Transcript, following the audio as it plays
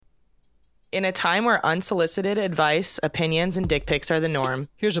In a time where unsolicited advice, opinions, and dick pics are the norm,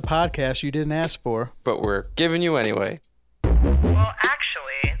 Here's a podcast you didn't ask for. But we're giving you anyway. Well,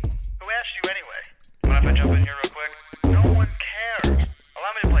 actually, who asked you anyway? Mind if I jump in here real quick? No one cares.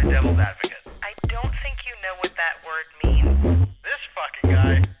 Allow me to play devil's advocate. I don't think you know what that word means. This fucking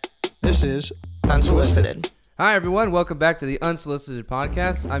guy. This is unsolicited. Hi, everyone. Welcome back to the Unsolicited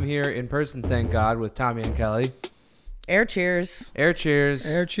Podcast. I'm here in person, thank God, with Tommy and Kelly. Air cheers. Air cheers.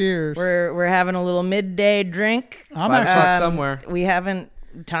 Air Cheers. We're having a little midday drink. I'm 5 actually, o'clock somewhere. We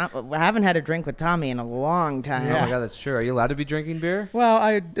haven't had a drink with Tommy in a long time. Oh my God, that's true. Are you allowed to be drinking beer? well,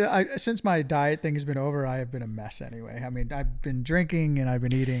 I since my diet thing has been over, I have been a mess anyway. I mean, I've been drinking and I've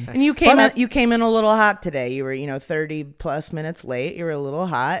been eating. And you came in a little hot today. You were 30 plus minutes late. You were a little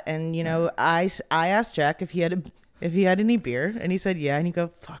hot, and I asked Jack if he had any beer, and he said yeah, and you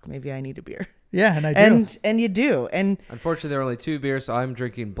go, fuck, maybe I need a beer. Yeah, and I do. And you do. And Unfortunately, there are only 2 beers, so I'm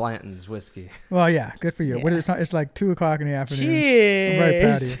drinking Blanton's whiskey. Well, yeah, good for you. Yeah. What is it's like 2:00 in the afternoon. cheers. I'm very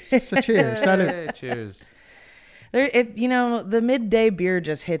proud of you. So cheers. Hey, cheers. The midday beer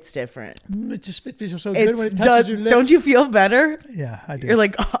just hits different. It just feels so good when it touches Does, your lips. don't you feel better? Yeah, I do. You're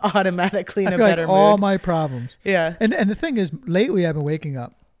like automatically in I a feel better like all mood. my problems. Yeah. And the thing is, lately I've been waking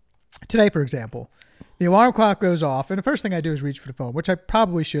up. Today, for example, the alarm clock goes off, and the first thing I do is reach for the phone, which I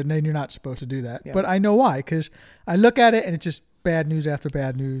probably shouldn't, and you're not supposed to do that. Yeah. But I know why, because I look at it, and it's just bad news after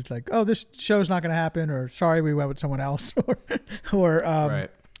bad news, like, oh, this show's not going to happen, or sorry, we went with someone else, Right.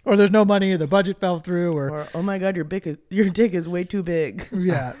 or there's no money, or the budget fell through, or Oh my God, your dick is way too big.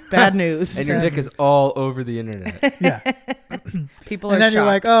 yeah, Bad news. And your dick is all over the internet. yeah. People are And then shocked. you're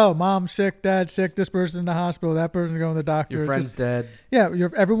like, oh, mom's sick, dad's sick, this person's in the hospital, that person's going to the doctor. Your It's friend's just- dead. Yeah,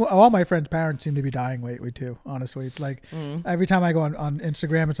 all my friends' parents seem to be dying lately too. Honestly, it's like every time I go on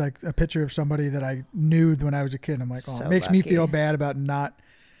Instagram, it's like a picture of somebody that I knew when I was a kid. I'm like, oh, So it makes me lucky. feel bad about not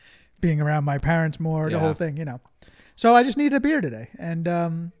being around my parents more. The Yeah. whole thing, So I just needed a beer today,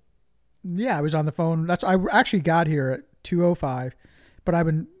 and yeah, I was on the phone. I actually got here at 2:05, but I've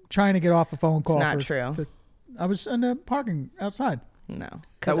been trying to get off a phone call. not true. I was in the parking outside, No. That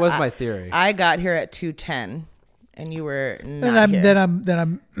 'Cause was my theory. I got here at 2:10 and you were not and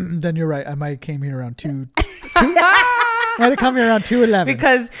here. then you're right. I might have came here around 2. Might have come here around 2:11.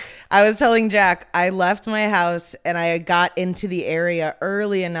 Because I was telling Jack, I left my house and I got into the area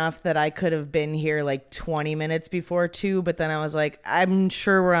early enough that I could have been here like 20 minutes before 2. But then I was like, I'm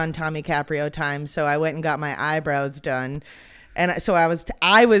sure we're on Tommy Caprio time. So I went and got my eyebrows done. And so I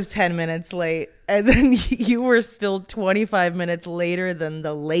was 10 minutes late. And then you were still 25 minutes later than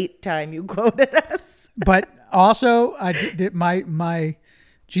the late time you quoted us. But also, my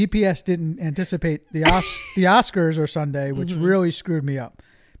GPS didn't anticipate the Oscars or Sunday, which really screwed me up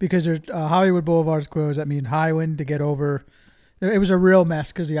because there's Hollywood Boulevard's closed. That means Highland to get over. It was a real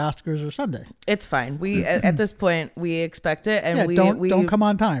mess because the Oscars are Sunday. It's fine. We at this point we expect it, and Yeah, we don't come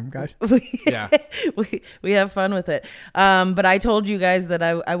on time, guys. Yeah. we have fun with it. But I told you guys that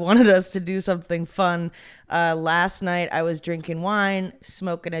I wanted us to do something fun. Last night I was drinking wine,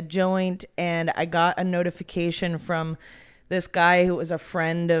 smoking a joint, and I got a notification from this guy who was a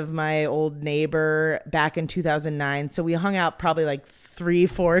friend of my old neighbor back in 2009. So we hung out probably like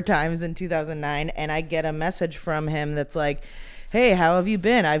 3-4 times in 2009, and I get a message from him that's like, hey, how have you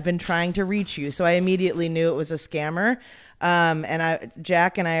been? I've been trying to reach you. So I immediately knew it was a scammer. And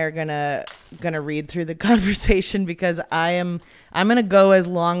Jack and I are gonna read through the conversation because I'm gonna go as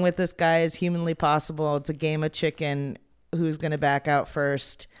long with this guy as humanly possible. It's a game of chicken. Who's gonna back out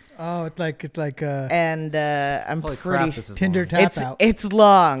first? Oh, it's like And I'm Holy pretty. crap, this is Tinder long. tap out. It's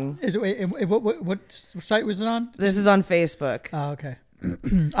long. Is it? Wait, and what site was it on? This is on Facebook. Oh, okay.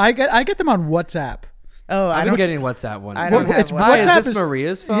 I get them on WhatsApp. Oh, I I've been don't. getting WhatsApp ones. I don't What- have it's one. Hi, is WhatsApp this is-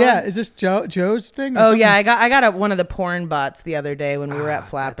 Maria's phone? Yeah, is this Joe's thing? or Oh something? yeah, I got one of the porn bots the other day when we were at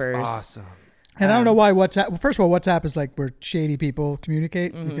Flappers. That's awesome. And I don't know why WhatsApp. Well, first of all, WhatsApp is like where shady people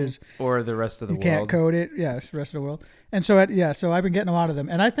communicate because Or the rest of the you world. can't code it. Yeah, it's the rest of the world. And so, so I've been getting a lot of them,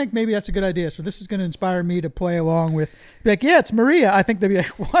 and I think maybe that's a good idea. So this is going to inspire me to play along with, be like, yeah, it's Maria. I think they'd be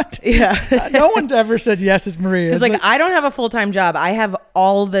like, what? Yeah. No one's ever said yes, it's Maria. Because like I don't have a full-time job. I have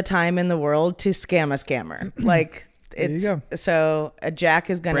all the time in the world to scam a scammer. Like it's you so Jack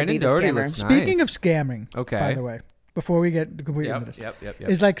is gonna Brandon be the Doherty scammer. looks nice. Speaking of scamming, Okay. by the way, before we get completely into Yep, this, yep.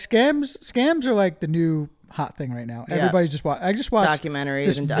 is like scams are like the new hot thing right now. Yeah. Everybody's just I just watched Documentaries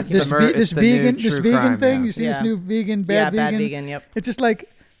this, and this, documentaries. It's the mer- this it's the new vegan true crime, thing. yeah. You see Yeah. this new vegan Bad vegan. Yep. It's just like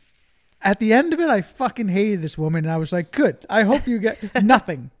at the end of it, I fucking hated this woman, and I was like, good. I hope you get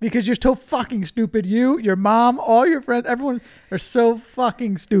nothing because you're so fucking stupid. You, your mom, all your friends, everyone are so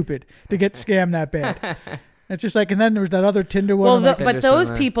fucking stupid to get scammed that bad. It's just like, and then there's that other Tinder one. Well, I'm like, Tinder but those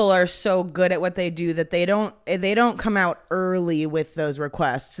swindler. people are so good at what they do that they don't come out early with those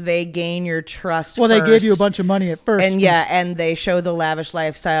requests. They gain your trust. well, they gave you a first. bunch of money at first. And yeah, and they show the lavish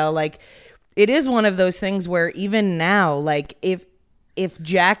lifestyle. Like, it is one of those things where even now, like, if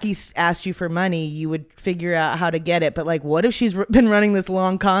Jackie asked you for money, you would figure out how to get it. But like, what if she's been running this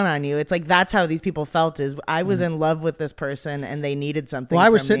long con on you? It's like, that's how these people felt. Is I was in love with this person and they needed something. Well, I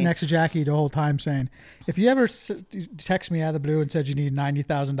was from sitting me. next to Jackie the whole time saying, if you ever text me out of the blue and said you need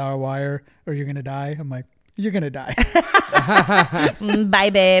 $90,000 wire or you're going to die, I'm like, you're going to die. Bye,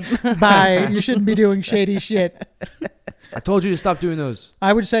 babe. Bye. You shouldn't be doing shady shit. I told you to stop doing those.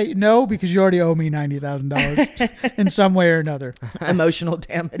 I would say no, because you already owe me $90,000 in some way or another. Emotional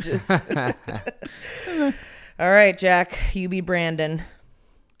damages. All right, Jack, you be Brandon.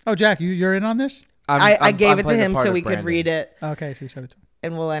 Oh, Jack, you're in on this? I gave it to playing the him part so of we could Brandon. read it, Okay, so you said it to me.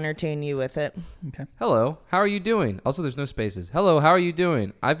 and we'll entertain you with it. Okay. Hello, how are you doing? Also, there's no spaces. Hello, how are you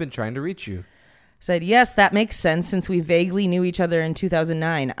doing? I've been trying to reach you. Said, yes, that makes sense since we vaguely knew each other in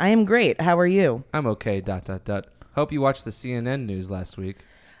 2009. I am great. How are you? I'm okay. ... Hope you watched the CNN news last week.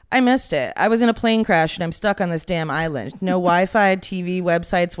 I missed it. I was in a plane crash and I'm stuck on this damn island. No Wi-Fi, TV,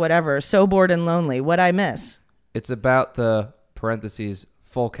 websites, whatever. So bored and lonely. What'd I miss? It's about the parentheses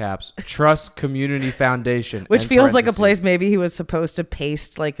full caps Trust Community Foundation, Which end feels like a parentheses. place maybe he was supposed to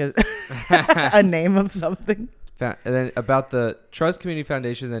paste like a a name of something. And then about the Trust Community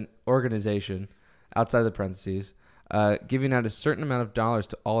Foundation, then organization outside the parentheses, giving out a certain amount of dollars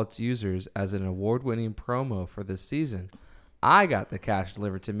to all its users as an award-winning promo for this season. I got the cash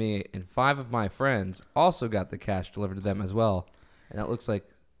delivered to me, and 5 of my friends also got the cash delivered to them as well. And that looks like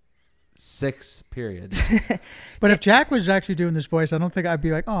 6 periods. But if Jack was actually doing this voice, I don't think I'd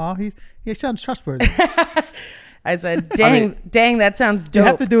be like, oh, he sounds trustworthy. I said, dang, that sounds You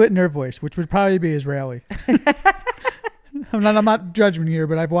have dope. to do it in their voice, which would probably be Israeli. I'm not judging here,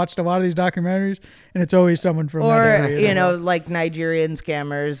 but I've watched a lot of these documentaries, and it's always someone from that Or, area. you know, like Nigerian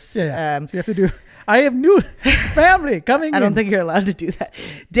scammers. Yeah. So you have to do. I have new family coming. I don't in. think you're allowed to do that.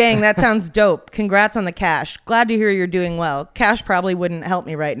 Dang, that sounds dope. Congrats on the cash. Glad to hear you're doing well. Cash probably wouldn't help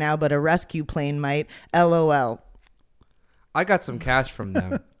me right now, but a rescue plane might. LOL. I got some cash from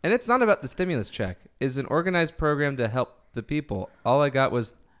them. And it's not about the stimulus check. It's an organized program to help the people. All I got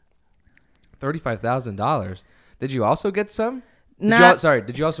was $35,000. Did you also get some?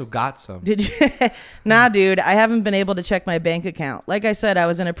 Did you also got some? Did you? Nah, dude, I haven't been able to check my bank account. Like I said, I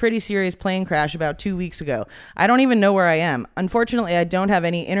was in a pretty serious plane crash about 2 weeks ago. I don't even know where I am. Unfortunately, I don't have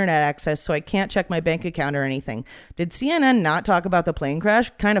any internet access, so I can't check my bank account or anything. Did CNN not talk about the plane crash?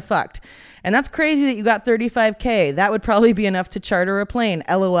 Kind of fucked. And that's crazy that you got $35K. That would probably be enough to charter a plane.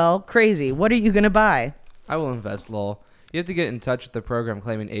 LOL. Crazy. What are you going to buy? I will invest, lol. You have to get in touch with the program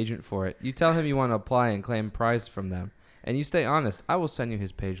claiming agent for it. You tell him you want to apply and claim prize from them. And you stay honest. I will send you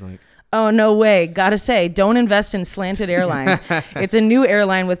his page link. Oh, no way. Gotta say, don't invest in Slanted Airlines. It's a new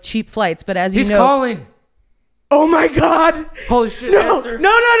airline with cheap flights, but as you He's know... calling. Oh, my God. Holy shit, No, answer. no,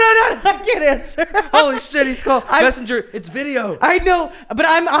 I can't answer. Holy shit, he's called. Messenger, it's video. I know, but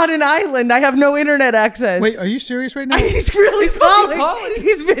I'm on an island. I have no internet access. Wait, are you serious right now? He's really fucking calling. calling.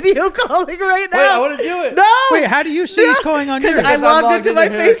 He's video calling right now. Wait, I want to do it. No. Wait, how do you see he's calling on Because yours? I Because I'm logged logged into my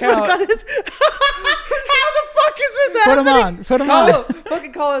into his Facebook account. on his... How the fuck is this Put him happening? on. Put him Call on. him.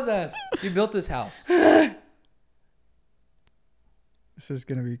 Fucking call his ass. You built this house. This is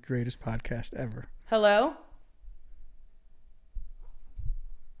going to be the greatest podcast ever. Hello?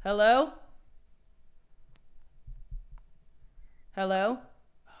 Hello? Hello?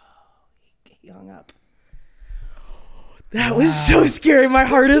 Oh, he hung up. That was so scary. My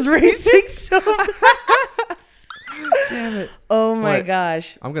heart is racing so fast. Damn it. Oh my What?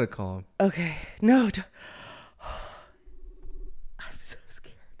 gosh. I'm going to call him. Okay. No. I'm so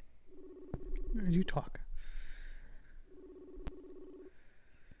scared. You talk.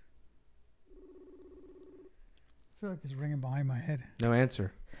 I feel like it's ringing behind my head. No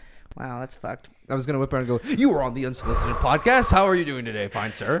answer. Wow, that's fucked. I was going to whip around and go, you were on the Unsolicited podcast. How are you doing today,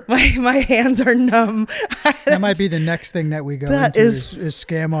 fine sir? My hands are numb. That might be the next thing that we go That into is- is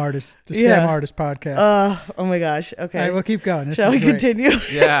scam artist, the scam Yeah. artist podcast. Oh my gosh. Okay. All right, we'll keep going. This Shall is we great. continue?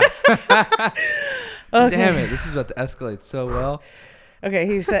 Yeah. Okay. Damn it. This is about to escalate so well. Okay,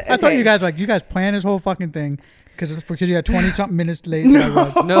 he said. I thought okay. you guys planned this whole fucking thing because you had 20 something minutes late.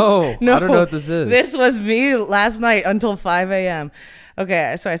 No. No, No, I don't know what this is. This was me last night until 5 a.m.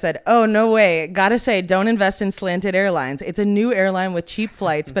 Okay, so I said, oh, no way. Gotta say, don't invest in Slanted Airlines. It's a new airline with cheap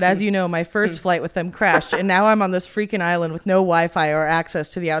flights, but as you know, my first flight with them crashed, and now I'm on this freaking island with no Wi-Fi or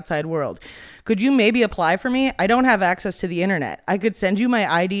access to the outside world. Could you maybe apply for me? I don't have access to the internet. I could send you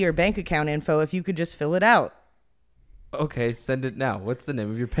my ID or bank account info if you could just fill it out. Okay, send it now. What's the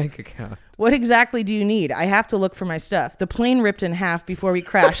name of your bank account? What exactly do you need? I have to look for my stuff. The plane ripped in half before we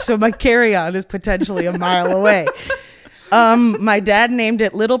crashed, so my carry-on is potentially a mile away. My dad named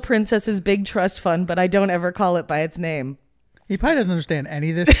it Little Princess's Big Trust Fund, but I don't ever call it by its name. He probably doesn't understand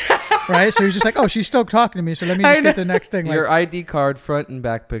any of this, right? So he's just like, oh, she's still talking to me, so let me just get the next thing. Your ID card, front and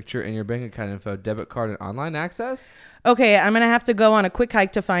back picture, and your bank account info, debit card, and online access? Okay, I'm going to have to go on a quick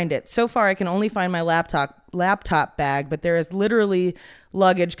hike to find it. So far, I can only find my laptop bag, but there is literally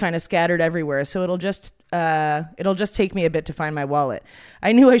luggage kind of scattered everywhere, so it'll just take me a bit to find my wallet.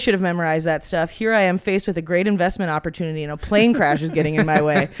 I knew I should have memorized that stuff. Here I am faced with a great investment opportunity and a plane crash is getting in my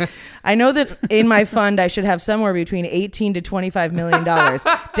way. I know that in my fund I should have somewhere between $18 to $25 million.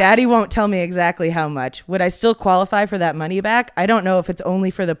 Daddy won't tell me exactly how much. Would I still qualify for that money back? I don't know if it's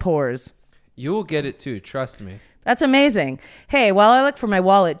only for the poors. You will get it too, trust me. That's amazing. Hey, while I look for my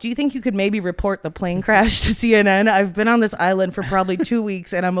wallet, do you think you could maybe report the plane crash to CNN? I've been on this island for probably 2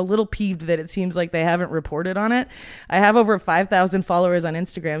 weeks, and I'm a little peeved that it seems like they haven't reported on it. I have over 5,000 followers on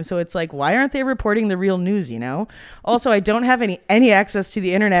Instagram, so it's like, why aren't they reporting the real news, you know? Also, I don't have any access to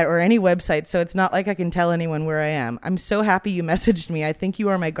the internet or any website, so it's not like I can tell anyone where I am. I'm so happy you messaged me. I think you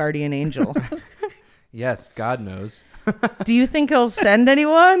are my guardian angel. Yes, God knows. Do you think he'll send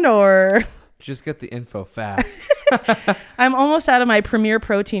anyone, or... Just get the info fast. I'm almost out of my Premier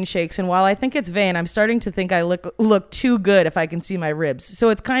protein shakes, and while I think it's vain, I'm starting to think I look too good if I can see my ribs. So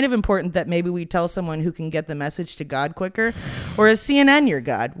it's kind of important that maybe we tell someone who can get the message to God quicker. Or is CNN your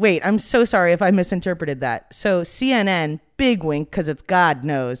God? Wait, I'm so sorry if I misinterpreted that. So CNN, big wink, because it's God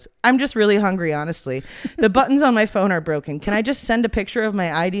knows. I'm just really hungry, honestly. The buttons on my phone are broken. Can I just send a picture of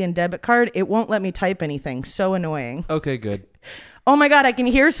my ID and debit card? It won't let me type anything. So annoying. Okay, good. Oh my God, I can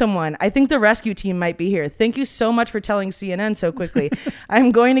hear someone. I think the rescue team might be here. Thank you so much for telling CNN so quickly. I'm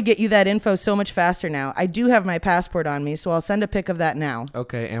going to get you that info so much faster now. I do have my passport on me, so I'll send a pic of that now.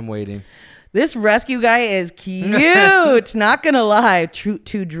 Okay, I'm waiting. This rescue guy is cute. Not going to lie. Two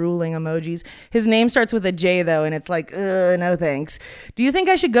drooling emojis. His name starts with a J, though, and it's like, no thanks. Do you think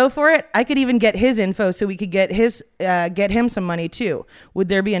I should go for it? I could even get his info so we could get him some money, too. Would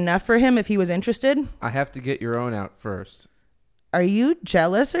there be enough for him if he was interested? I have to get your own out first. Are you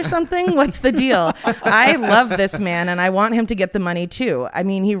jealous or something? What's the deal? I love this man and I want him to get the money too. I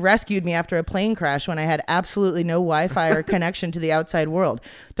mean, he rescued me after a plane crash when I had absolutely no Wi-Fi or connection to the outside world.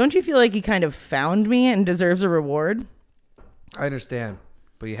 Don't you feel like he kind of found me and deserves a reward? I understand,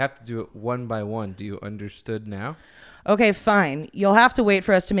 but you have to do it one by one. Do you understood now? Okay, fine. You'll have to wait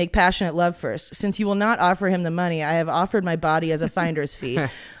for us to make passionate love first. Since you will not offer him the money, I have offered my body as a finder's fee.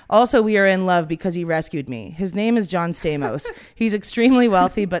 Also, we are in love because he rescued me. His name is John Stamos. He's extremely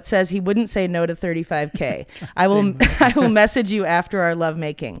wealthy, but says he wouldn't say no to $35K. I will message you after our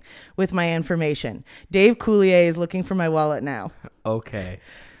lovemaking with my information. Dave Coulier is looking for my wallet now. Okay.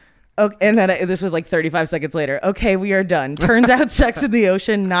 Okay, and then this was like 35 seconds later. Okay, we are done. Turns out sex in the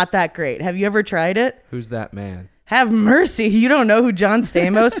ocean, not that great. Have you ever tried it? Who's that man? Have mercy. You don't know who John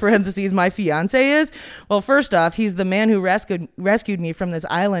Stamos, parentheses, my fiance is? Well, first off, he's the man who rescued me from this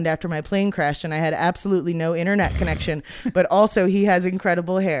island after my plane crashed and I had absolutely no internet connection. But also, he has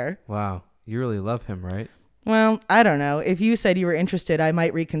incredible hair. Wow. You really love him, right? Well, I don't know. If you said you were interested, I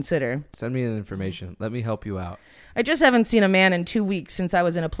might reconsider. Send me the information. Let me help you out. I just haven't seen a man in 2 weeks since I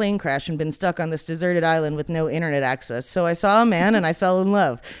was in a plane crash and been stuck on this deserted island with no internet access. So I saw a man and I fell in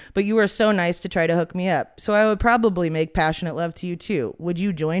love. But you were so nice to try to hook me up. So I would probably make passionate love to you too. Would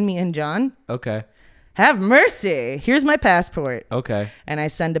you join me and John? Okay. Have mercy. Here's my passport. Okay. And I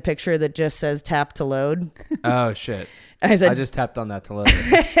send a picture that just says tap to load. Oh, shit. I said, I just tapped on that to load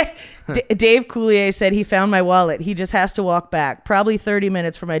it. Dave Coulier said he found my wallet. He just has to walk back. Probably 30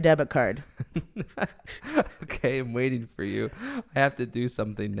 minutes for my debit card. Okay, I'm waiting for you. I have to do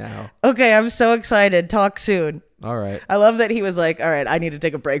something now. Okay, I'm so excited. Talk soon. All right. I love that he was like, all right, I need to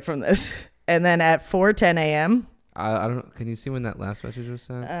take a break from this. And then at 4:10 a.m. I don't know. Can you see when that last message was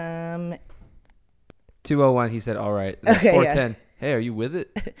sent? 2:01, he said, all right. Okay, 4:10. yeah. Hey, are you with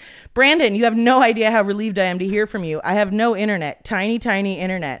it? Brandon, you have no idea how relieved I am to hear from you. I have no internet, tiny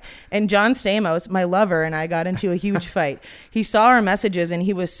internet. And John Stamos, my lover, and I got into a huge fight. He saw our messages and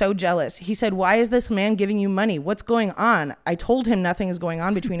he was so jealous. He said, why is this man giving you money? What's going on? I told him nothing is going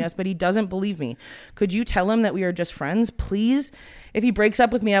on between us, but he doesn't believe me. Could you tell him that we are just friends, please? If he breaks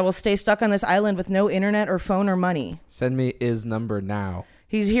up with me, I will stay stuck on this island with no internet or phone or money. Send me his number now.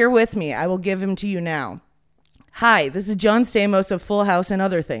 He's here with me. I will give him to you now. Hi, this is John Stamos of Full House and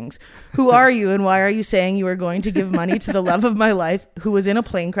Other Things. Who are you and why are you saying you are going to give money to the love of my life who was in a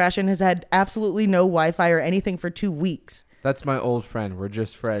plane crash and has had absolutely no Wi-Fi or anything for 2 weeks? That's my old friend. We're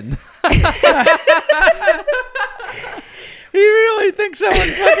just friends. He really thinks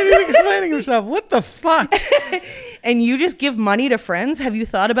someone's fucking even explaining himself. What the fuck? And you just give money to friends? Have you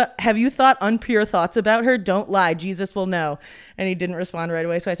thought unpure thoughts about her? Don't lie. Jesus will know. And he didn't respond right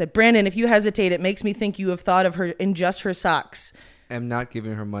away. So I said, Brandon, if you hesitate, it makes me think you have thought of her in just her socks. Am not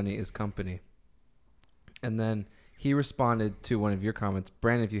giving her money is company. And then he responded to one of your comments,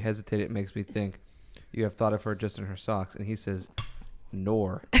 Brandon, if you hesitate, it makes me think you have thought of her just in her socks. And he says,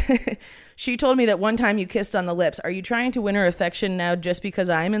 nor. She told me that one time you kissed on the lips. Are you trying to win her affection now just because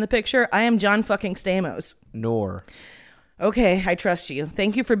I am in the picture? I am John fucking Stamos. Nor. Okay, I trust you.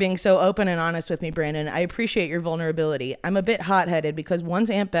 Thank you for being so open and honest with me, Brandon. I appreciate your vulnerability. I'm a bit hot-headed because once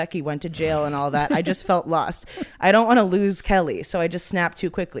Aunt Becky went to jail and all that, I just felt lost. I don't want to lose Kelly, so I just snapped too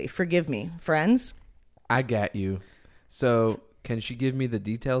quickly. Forgive me. Friends? I got you. So can she give me the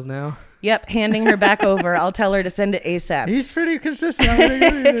details now? Yep, handing her back over. I'll tell her to send it ASAP. He's pretty consistent.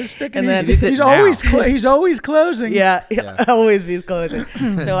 And then- he's always closing. Yeah, Yeah. always be closing.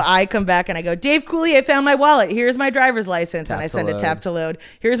 So I come back and I go, Dave Cooley, I found my wallet. Here's my driver's license. Tap and I to send it load. tap to load.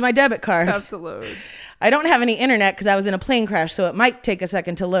 Here's my debit card. Have to load. I don't have any internet because I was in a plane crash, so it might take a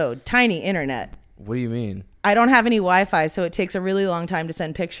second to load. Tiny internet. What do you mean? I don't have any Wi-Fi, so it takes a really long time to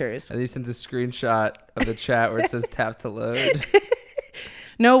send pictures. At least sent a screenshot of the chat where it says tap to load.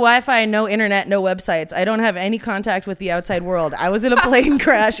 No Wi-Fi, no internet, no websites. I don't have any contact with the outside world. I was in a plane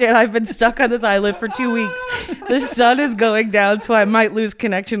crash and I've been stuck on this island for 2 weeks. The sun is going down, so I might lose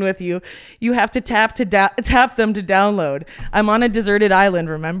connection with you. You have to tap them to download. I'm on a deserted island,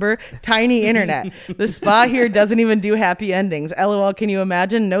 remember? Tiny internet. The spa here doesn't even do happy endings. LOL, can you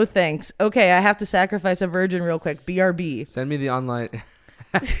imagine? No thanks. Okay, I have to sacrifice a virgin real quick. BRB. Send me the online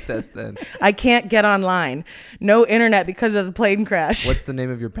access then. I can't get online. No internet because of the plane crash. What's the name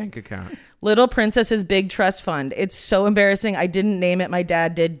of your bank account? Little Princess's Big Trust Fund. It's so embarrassing. I didn't name it. My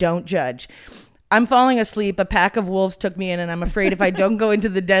dad did. Don't judge. I'm falling asleep. A pack of wolves took me in, and I'm afraid if I don't go into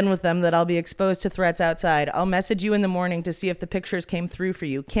the den with them that I'll be exposed to threats outside. I'll message you in the morning to see if the pictures came through for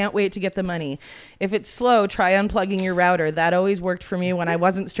you. Can't wait to get the money. If it's slow, try unplugging your router. That always worked for me when I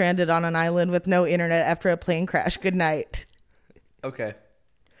wasn't stranded on an island with no internet after a plane crash. Good night. Okay.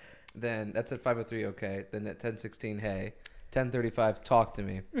 Then that's at 5:03. Okay. Then at 10:16, hey. 10:35, talk to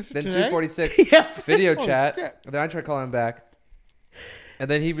me. Then today? 2:46, Yeah. video Oh, chat. shit. Then I tried calling him back. And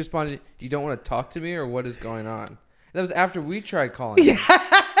then he responded, you don't want to talk to me or what is going on? That was after we tried calling him.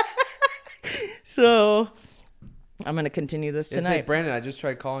 So I'm going to continue this It's tonight. like, Brandon, I just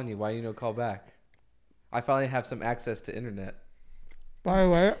tried calling you. Why you no call back? I finally have some access to internet. By the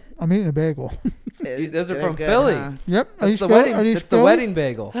way, I'm eating a bagel. It's Those are very from good, Philly. huh? Yep. Are That's you the sure? wedding. Are these That's the Philly? wedding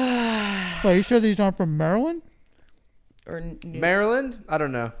bagel. Wait, you sure these aren't from Maryland? Or Maryland? I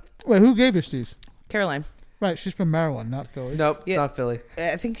don't know. Wait, who gave us these? Caroline. Right, she's from Maryland, not Philly. Nope, it's Yeah. not Philly.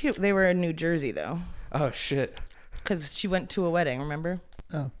 I think they were in New Jersey, though, Oh shit. because she went to a wedding, remember?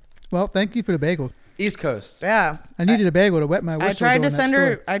 Oh. Well, thank you for the bagel. East Coast. Yeah. I needed a bagel to wet my whistle. I tried to during that send story.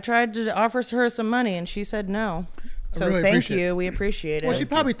 her, I tried to offer her some money, and she said no. So really thank appreciate you. We appreciate it. Well, she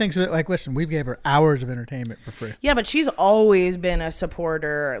probably thinks of it like, listen, we gave her hours of entertainment for free. Yeah, but she's always been a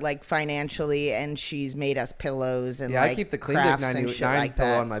supporter, like financially, and she's made us pillows and Yeah, like I keep the Clean Dick crafts 99 and shit like pillow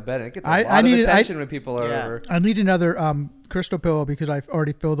that. on my bed, and it gets a I lot of needed- attention when people are Yeah. over. I need another crystal pillow because I've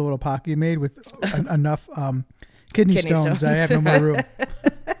already filled the little pocket you made with enough kidney stones. stones. I have no more room.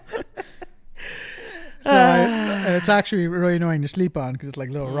 And it's actually really annoying to sleep on because it's like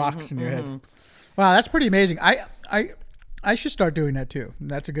little rocks in your head. Wow, that's pretty amazing. I should start doing that too.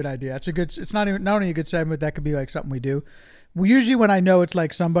 That's a good idea. That's a good. It's not only a good segment, but that could be like something we do. Usually when I know it's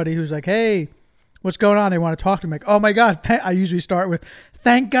like somebody who's like, hey, what's going on? They want to talk to me. Like, oh my God. I usually start with,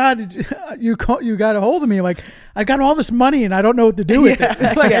 thank God you got a hold of me. I'm like, I got all this money and I don't know what to do with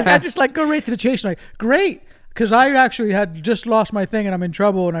it. Like, I just like go right to the chase. Like, great. Because I actually had just lost my thing and I'm in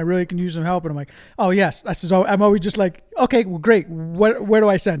trouble and I really can use some help. And I'm like, oh, yes. I'm always just like, okay, well, great. Where do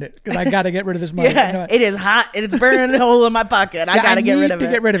I send it? Because I got to get rid of this money. Yeah, You know, it is hot and it's burning a hole in my pocket. I got to get rid of to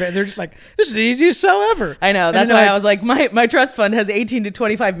it. get rid of it. And they're just like, this is the easiest sell ever. I know. And That's then why they're I was like, my trust fund has $18 to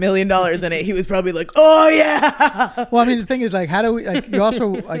 $25 million in it. He was probably like, oh yeah. Well, I mean, the thing is, like, how do we, like, you also,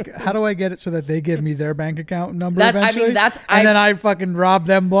 like, how do I get it so that they give me their bank account number That- I mean, eventually? that's- and then I fucking rob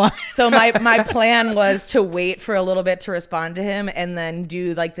them blind. So my plan was to wait for a little bit to respond to him and then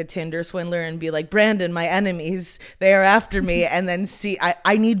do like the Tinder swindler and be like, Brandon, my enemies, they are after me. And then see,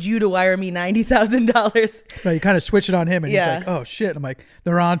 I need you to wire me $90,000. Right, you kind of switch it on him, and Yeah. he's like, "Oh shit!" I'm like,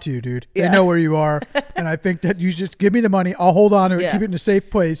 "They're on to you, dude. They Yeah. know where you are, and I think that you just give me the money. I'll hold on to it, Yeah. keep it in a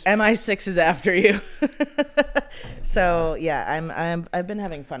safe place." MI6 is after you. So yeah, I've been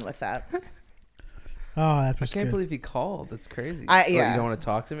having fun with that. Oh, that I was can't good. believe he called. That's crazy. I- What, yeah. you don't want to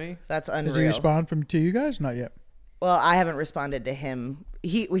talk to me? That's Did he unreal. respond to you guys? Not yet. Well, I haven't responded to him.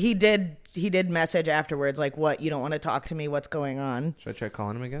 He did message afterwards, like, what, you don't want to talk to me? What's going on? Should I try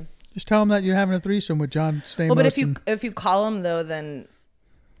calling him again? Just tell him that you're having a threesome with John Stamos. Well, but if you call him though, then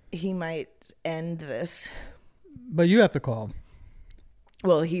he might end this. But you have to call him.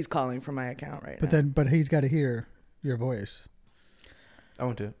 Well, he's calling from my account right now. But he's got to hear your voice. I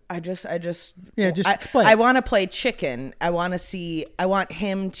won't do it. I just play. I want to play chicken. I want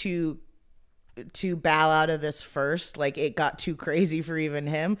him to bow out of this first. Like, it got too crazy for even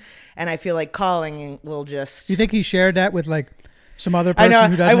him, and I feel like calling will just. Do you think he shared that with like some other I person know.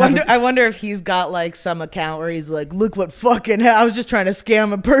 who doesn't I wonder if he's got like some account where he's like, look what fucking I was just trying to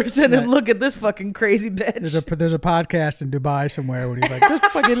scam a person, and look at this fucking crazy bitch. There's a podcast in Dubai somewhere where he's like, this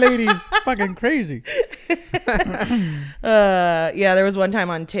fucking lady's fucking crazy. Yeah, there was one time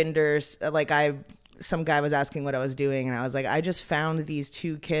on Tinder, like some guy was asking what I was doing, and I was like, I just found these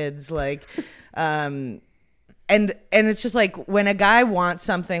two kids, like, and it's just like, when a guy wants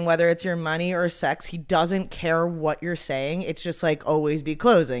something, whether it's your money or sex, he doesn't care what you're saying. It's just like, always be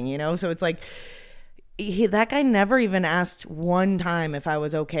closing, you know? So it's like, that guy never even asked one time if I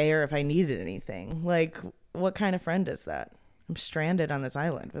was okay or if I needed anything. Like, what kind of friend is that? I'm stranded on this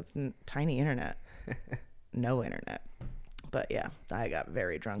island with tiny internet. No internet. But yeah, I got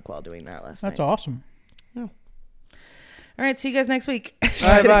very drunk while doing that last night. That's awesome. All right, see you guys next week.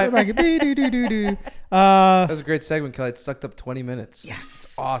 All right, bye. That was a great segment, Kelly. It sucked up 20 minutes.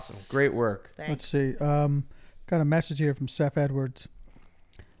 Yes. Awesome. Great work. Thanks. Let's see. Got a message here from Seth Edwards.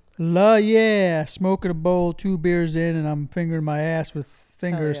 Yeah, smoking a bowl, 2 beers in, and I'm fingering my ass with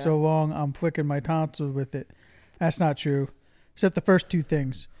fingers so long I'm flicking my tonsils with it. That's not true. Except the first 2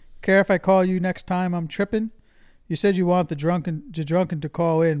 things. Care if I call you next time I'm tripping? You said you want the drunken to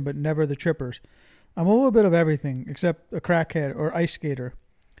call in, but never the trippers. I'm a little bit of everything except a crackhead or ice skater.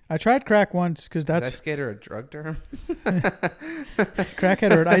 I tried crack once because that's... Is ice skater a drug term?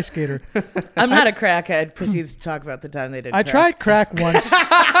 Crackhead or an ice skater. I'm not a crackhead. Proceeds to talk about the time they did I crack. tried crack once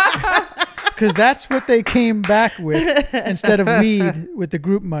because that's what they came back with instead of weed with the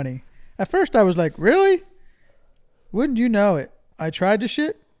group money. At first I was like, really? Wouldn't you know it? I tried the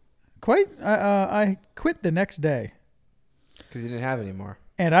shit. I quit the next day. Because you didn't have any more.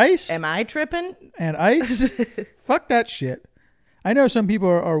 And ice? Am I tripping? And ice? Fuck that shit. I know some people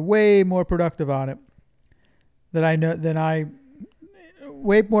are way more productive on it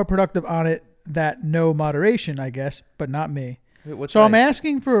way more productive on it that know moderation, I guess, but not me. Wait, what's so I'm ice?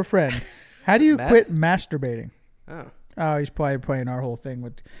 asking for a friend. How do you meth? quit masturbating? Oh, he's probably playing our whole thing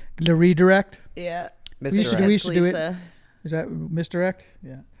with the redirect. Yeah. We used to do it. Lisa. Is that misdirect?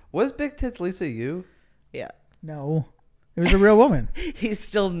 Yeah. Was Big Tits Lisa you? Yeah. No. It was a real woman. He's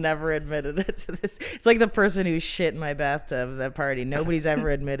still never admitted it to this. It's like the person who shit in my bathtub at that party. Nobody's ever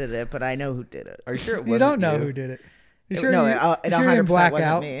admitted it, but I know who did it. Are you sure it wasn't You don't know who did it. You sure No, you, it you sure you didn't 100% black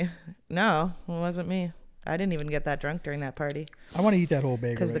wasn't out? me. No, it wasn't me. I didn't even get that drunk during that party. I want to eat that whole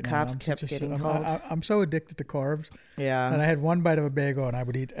bagel 'Cause the right now. cops I'm kept such a- getting I'm- called. I'm so addicted to carbs. Yeah. And I had one bite of a bagel, and I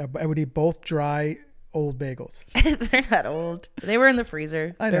would eat both dry old bagels. They're not old. They were in the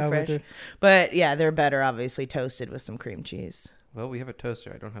freezer. I They're know, but fresh. But yeah, they're better, obviously, toasted with some cream cheese. Well, we have a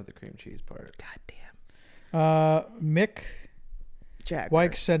toaster. I don't have the cream cheese part. God damn. Mick Jack.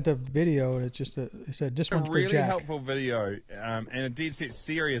 Wyke sent a video, and it said this one's A really for Jack. helpful video and a dead set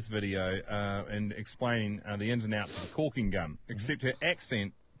serious video and explaining the ins and outs of the corking gun. Except her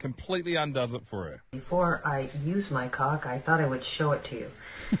accent completely undoes it for her. Before I use my cock, I thought I would show it to you,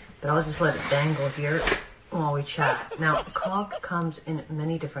 but I'll just let it dangle here while we chat. Now, cock comes in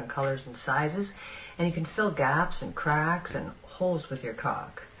many different colors and sizes, and you can fill gaps and cracks and holes with your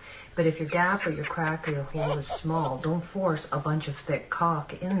cock. But if your gap or your crack or your hole is small, don't force a bunch of thick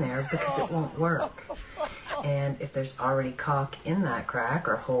cock in there because it won't work. And if there's already cock in that crack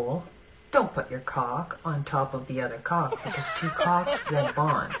or hole, don't put your cock on top of the other cock because 2 cocks won't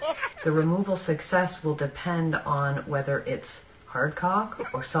bond. The removal success will depend on whether it's hard cock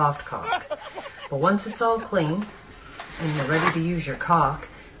or soft cock. But once it's all clean and you're ready to use your cock,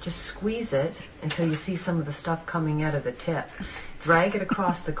 just squeeze it until you see some of the stuff coming out of the tip. Drag it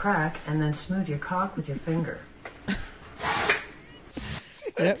across the crack and then smooth your cock with your finger.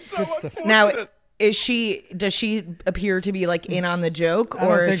 Yep, good stuff. Now, does she appear to be like in on the joke? I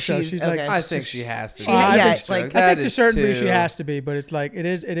don't or think so. she's She's like- okay. I think she has to. She- yeah, I think, like- I think to a certain degree too. she has to be, but it's like it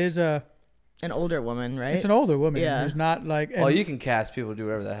is an older woman, right? it's an older woman Yeah. who's not like. Well, you can cast people to do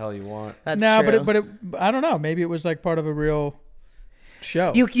whatever the hell you want. That's no, true. but I don't know. Maybe it was like part of a real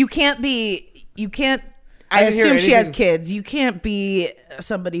show. You can't be. You can't. I didn't hear assume she has anything- kids. You can't be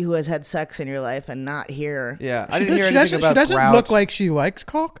somebody who has had sex in your life and not hear. Yeah, I She didn't hear does- anything about she doesn't grout. look like she likes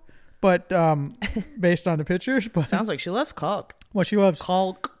cock. but based on the pictures. But Sounds like she loves caulk. well, she loves.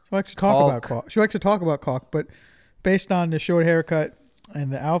 Caulk. She likes to talk Caulk. about caulk. She likes to talk about caulk, but based on the short haircut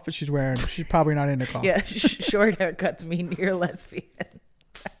and the outfit she's wearing, she's probably not into caulk. Yeah, short haircuts mean you're lesbian.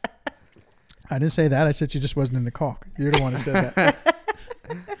 I didn't say that. I said she just wasn't into caulk. You're the one who said that.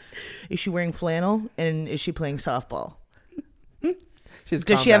 Is she wearing flannel and is she playing softball? She's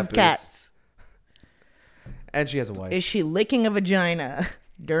Does she have combat boots. cats? And she has a wife. Is she licking a vagina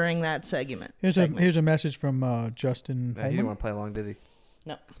during that segment? Here's a message from Justin. He Holman. didn't want to play along, did he?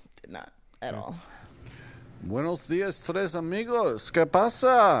 No, did not at all. Buenos dias, tres amigos. ¿Qué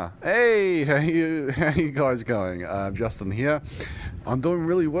pasa? Hey, how you guys going? Justin here. I'm doing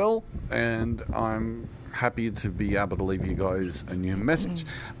really well, and I'm happy to be able to leave you guys a new message.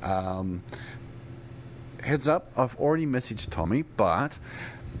 Heads up, I've already messaged Tommy, but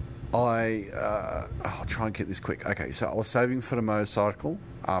I'll try and get this quick. Okay, so I was saving for the motorcycle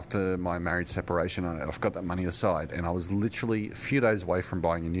after my marriage separation. I've got that money aside, and I was literally a few days away from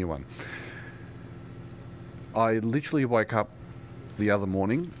buying a new one. I literally woke up the other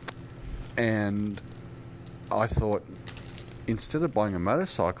morning and I thought, instead of buying a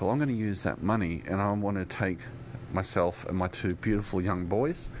motorcycle, I'm going to use that money and I want to take myself and my two beautiful young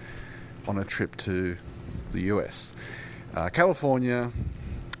boys on a trip to the US. California,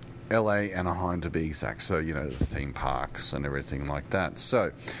 LA, Anaheim to be exact. So, you know, the theme parks and everything like that.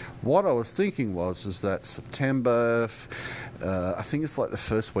 So what I was thinking is that September, I think it's like the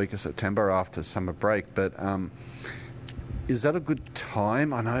first week of September after summer break, but is that a good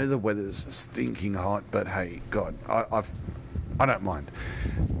time? I know the weather's stinking hot, but hey, God, I don't mind.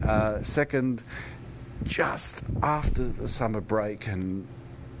 Second, just after the summer break and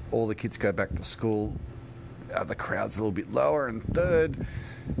all the kids go back to school, the crowd's a little bit lower. And third,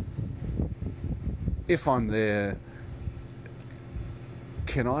 if I'm there,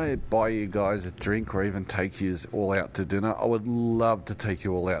 can I buy you guys a drink or even take you all out to dinner? I would love to take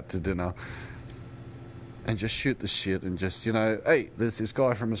you all out to dinner and just shoot the shit and just, you know, hey, there's this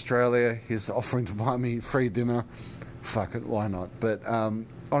guy from Australia, he's offering to buy me free dinner. Fuck it, why not? But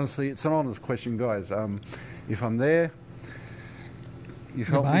honestly, it's an honest question, guys. If I'm there, you've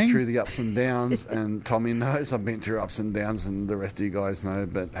helped me through the ups and downs, and Tommy knows I've been through ups and downs, and the rest of you guys know.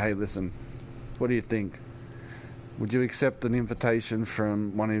 But hey, listen, what do you think? Would you accept an invitation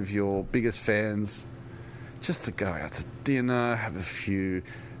from one of your biggest fans just to go out to dinner, have a few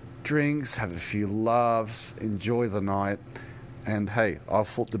drinks, have a few laughs, enjoy the night, and hey, I'll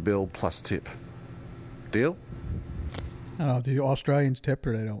foot the bill plus tip. Deal? I don't know. Do Australians tip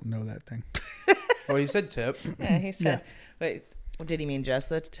or they don't know that thing? Well, you said tip. Yeah, he said. Wait, did he mean just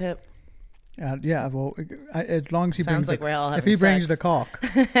the tip? Yeah, well, as long as he Sounds brings like we're all if having he brings sex. the caulk.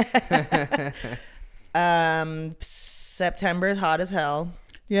 September's hot as hell.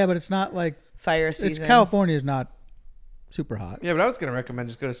 Yeah, but it's not like Fire season. it's California is not super hot. Yeah, but I was going to recommend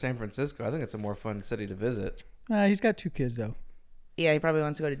just go to San Francisco. I think it's a more fun city to visit. He's got 2 kids though. Yeah, he probably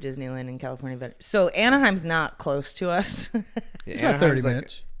wants to go to Disneyland in California. But so Anaheim's not close to us. Yeah, It's about 30 Anaheim's like-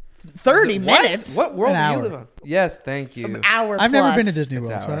 minutes. 30 What? minutes. What world An do you hour. live on? Yes, thank you. An hour. I've never been to plus. Disney It's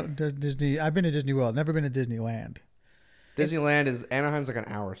World. So hour. I've been to Disney World. Never been to Disneyland. Disneyland is Anaheim's like an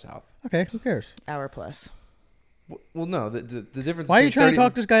hour south. Okay, who cares? Hour plus. Well, no, the difference. Why are you between trying to 30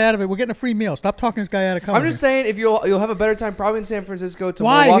 talk this guy out of it? We're getting a free meal. Stop talking this guy out of coming. I'm just saying, if you'll have a better time probably in San Francisco to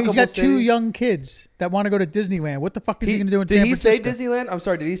Why? more He's walkable got city. 2 young kids that want to go to Disneyland. What the fuck is he going to do in Did San he Francisco? say Disneyland? I'm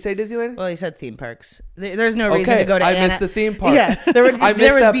sorry. Did he say Disneyland? Well, he said theme parks. There's no reason Okay, to go to I Anaheim. missed the theme park. Yeah, there would, I there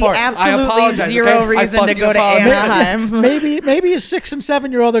missed would that be part. I absolutely apologize, zero okay? I reason to fucking go to apologize. Anaheim. Maybe a 6 and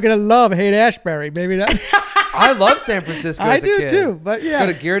 7-year-old are going to love Haight-Ashbury. Maybe that. I love San Francisco I as a do kid. too, but yeah.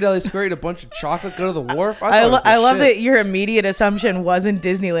 Go to Ghirardelli Square, eat a bunch of chocolate, go to the wharf. I love that that your immediate assumption wasn't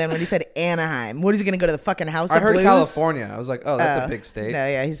Disneyland when he said Anaheim. What is he going to go to the fucking House I of heard Blues? California. I was like, oh, that's a big state. No,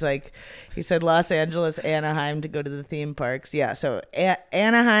 yeah, he said Los Angeles, Anaheim to go to the theme parks. Yeah, so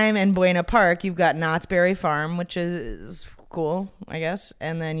Anaheim and Buena Park, you've got Knott's Berry Farm, which is cool, I guess,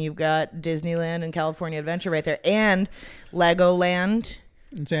 and then you've got Disneyland and California Adventure right there, and Legoland.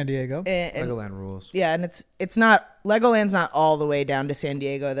 In San Diego. And, Legoland rules. yeah, and it's not Legoland's not all the way down to San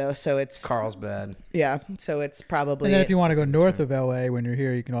Diego though, so it's Carlsbad. yeah, so it's probably. And then if you want to go north of LA when you're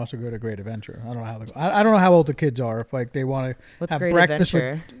here, you can also go to Great Adventure. I don't know I don't know how old the kids are. If like they want to What's have Great breakfast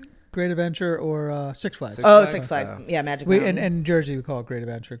Adventure? with Great Adventure or Six Flags. Six Flags. Oh. Yeah, Magic We Mountain. in Jersey we call it Great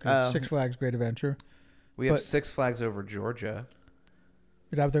Adventure. 'Cause Oh. Six Flags Great Adventure. We have But- Six Flags over Georgia.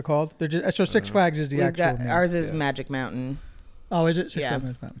 Is that what they're called? They're just, so Six Flags is the We've actual got, name. ours is Yeah. Magic Mountain. Oh, is it Six Yeah.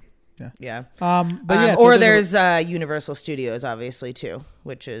 Flags Mountain? Yeah. But yeah, so or there's there's Universal Studios, obviously, too,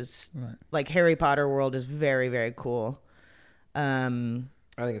 which is Right. like Harry Potter World is very, very cool. And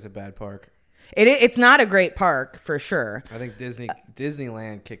I think it's a bad park. It's not a great park for sure. I think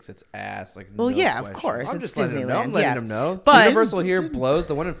Disneyland kicks its ass. Like, Well, no yeah, of question. course, I'm it's just letting them know. I'm Disneyland, letting yeah. them know. But- Universal here blows.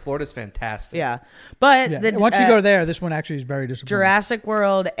 The one in Florida is fantastic. Yeah, but Yeah. Once you go there, this one actually is very disappointing. Jurassic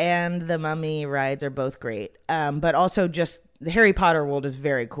World and the Mummy rides are both great. But also just the Harry Potter world is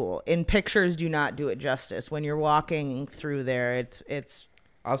very cool. In pictures, do not do it justice. When you're walking through there, it's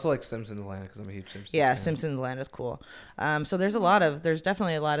I also like Simpsons Land because I'm a huge Simpsons yeah, fan. Simpsons Land is cool. So there's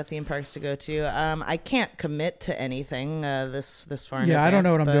definitely a lot of theme parks to go to. I can't commit to anything this far. Yeah, I don't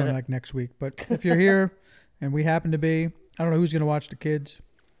know what I'm advance, doing like next week, but if you're here and we happen to be, I don't know who's gonna watch the kids.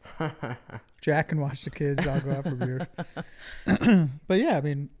 Jack can watch the kids. I'll go out for beer. But yeah, I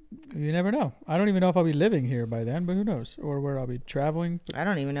mean, you never know. I don't even know if I'll be living here by then, but who knows? Or where I'll be traveling. I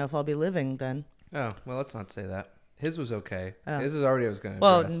don't even know if I'll be living then. Oh, well, let's not say that. His was okay. Oh. His is already I was going to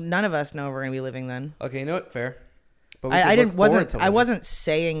Well, address. none of us know we're gonna be living then. Okay, you know what? Fair. But we I could didn't look forward wasn't to I living. wasn't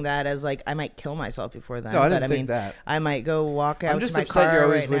saying that as like I might kill myself before then. No, I but didn't I think mean, that. I might go walk out I'm just to my upset car you're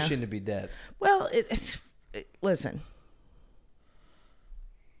always right now. wishing to be dead. Well, listen.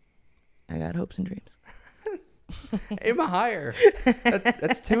 I got hopes and dreams. Aim higher.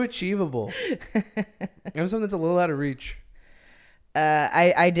 That's too achievable. Aim something that's a little out of reach.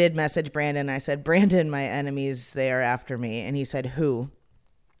 I did message Brandon. I said, Brandon, my enemies, they are after me. And he said, who?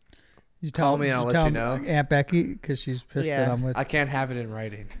 You Call me and I'll let you know. Aunt Becky, because she's pissed Yeah. that I'm with. I can't have it in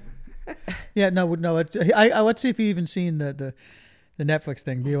writing. Yeah, no. Let's see if you even seen the Netflix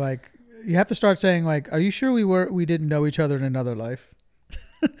thing. Be like, you have to start saying like, are you sure we didn't know each other in another life?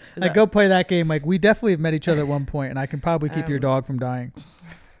 Like, go play that game. Like, we definitely have met each other at one point, and I can probably keep your dog from dying.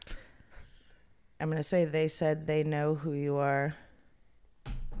 I'm going to say they said they know who you are.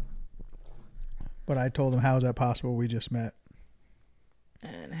 But I told them, how is that possible? We just met.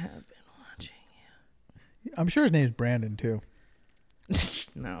 And have been watching I'm sure his name's Brandon too. you.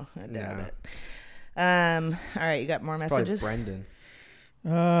 No, I doubt No. it. All right, you got more Probably messages? Brendan.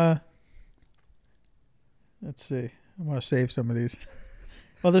 Let's see. I want to save some of these.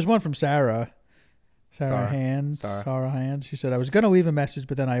 Well, there's one from Sarah. Sarah Hands. She said, I was going to leave a message,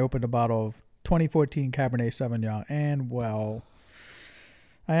 but then I opened a bottle of 2014 Cabernet Sauvignon, and well,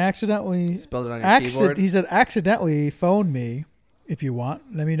 I accidentally Spelled it on your keyboard. He said, accidentally phone me if you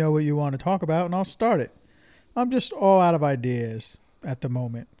want. Let me know what you want to talk about, and I'll start it. I'm just all out of ideas at the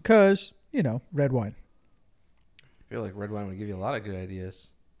moment because, red wine. I feel like red wine would give you a lot of good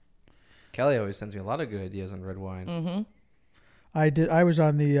ideas. Kelly always sends me a lot of good ideas on red wine. Mm-hmm. I was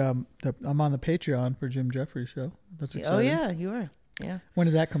on I'm on the Patreon for Jim Jeffries show. That's exciting. Oh, yeah, you are. Yeah. When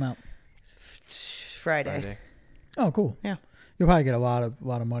does that come out? Friday. Oh, cool. Yeah. You'll probably get a lot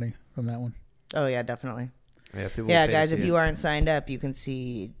of money from that one. Oh, yeah, definitely. Yeah, people Yeah, would pay to guys, see if it. you aren't signed up, you can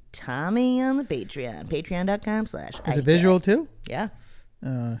see Tommy on the Patreon. Patreon.com/. Is it visual too? Yeah.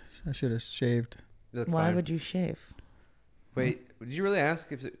 I should have shaved. You look Why fine. would you shave? Wait, did you really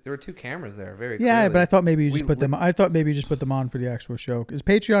ask if there were two cameras there? Very Yeah, clearly. but I thought maybe you just We put them. I thought maybe you just put them on for the actual show. Is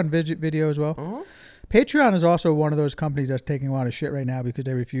Patreon video as well? Uh-huh. Patreon is also one of those companies that's taking a lot of shit right now because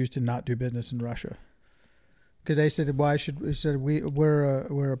they refuse to not do business in Russia. Because they said,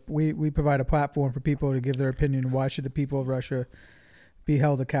 we provide a platform for people to give their opinion. Why should the people of Russia be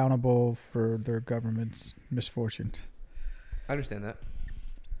held accountable for their government's misfortunes? I understand that.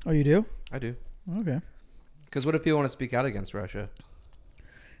 Oh, you do? I do. Okay. Because what if people want to speak out against Russia?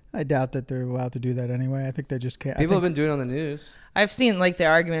 I doubt that they're allowed to do that anyway. I think they just can't. People have been doing it on the news. I've seen like the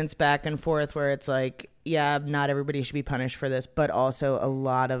arguments back and forth where it's like, yeah, not everybody should be punished for this, but also a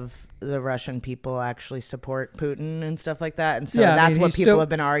lot of the Russian people actually support Putin and stuff like that. And so Yeah, I that's mean, what he's people still- have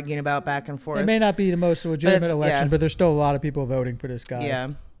been arguing about back and forth. It may not be the most legitimate it's- election, yeah. but there's still a lot of people voting for this guy. Yeah.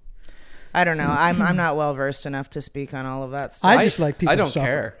 I don't know. I'm not well versed enough to speak on all of that stuff. I just like people I don't to suffer.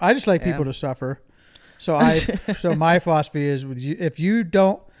 care. I just like Yeah. people to suffer. So so my philosophy is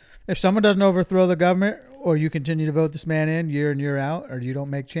if someone doesn't overthrow the government or you continue to vote this man in year and year out or you don't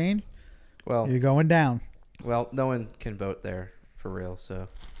make change, Well, you're going down. well, no one can vote there for real. So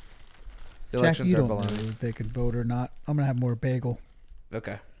the Jack, elections you are don't know baloney. if they could vote or not. I'm going to have more bagel.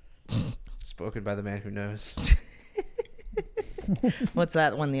 Okay. Spoken by the man who knows. What's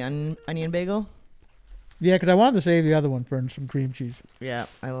that one? The onion bagel? Yeah, because I wanted to save the other one for some cream cheese. Yeah,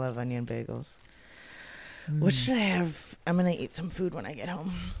 I love onion bagels. What should I have? I'm going to eat some food when I get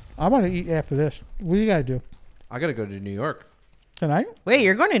home. I want to eat after this. What do you got to do? I got to go to New York. Tonight? Wait,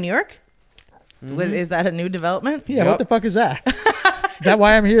 you're going to New York? Is that a new development? Yeah, Yep. what the fuck is that? Is that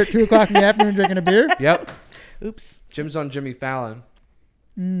why I'm here at 2 o'clock in the afternoon drinking a beer? Yep. Oops. Jim's on Jimmy Fallon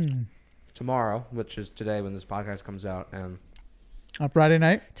tomorrow, which is today when this podcast comes out. And On Friday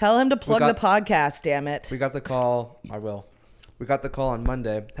night? Tell him to plug got- the podcast, damn it. we got the call. I will. we got the call on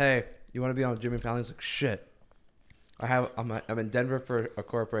Monday. Hey, you want to be on Jimmy Fallon? He's like, shit. I'm in Denver for a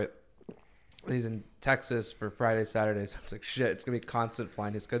corporate. He's in Texas for Friday, Saturday. So it's like, shit, it's going to be constant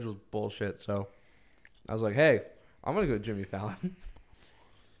flying. His schedule's bullshit. So I was like, hey, I'm going to go to Jimmy Fallon.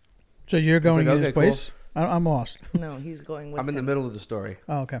 So you're going like, to his okay, place? I'm lost. No, he's going with I'm in the him. middle of the story.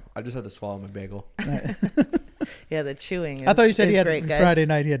 Oh, okay. I just had to swallow my bagel. Yeah, the chewing. I thought you said he had great, guys. Friday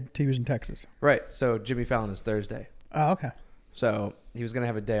night. He was in Texas. Right. So Jimmy Fallon is Thursday. Oh, okay. So he was going to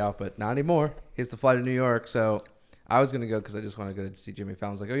have a day off, but not anymore. He has to fly to New York. So I was going to go because I just want to go to see Jimmy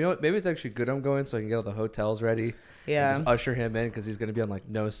Fallon. I was like, oh, you know what? Maybe it's actually good I'm going so I can get all the hotels ready. Yeah. And just usher him in because he's going to be on like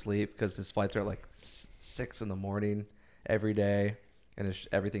no sleep because his flights are at like 6 in the morning every day. And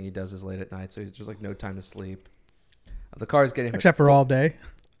everything he does is late at night. So he's just like no time to sleep. The car is getting... Except for all day.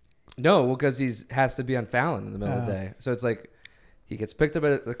 No, well, because he has to be on Fallon in the middle of the day. So it's like he gets picked up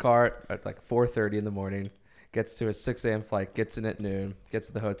at the car at like 4:30 in the morning, gets to his 6 a.m. flight, gets in at noon, gets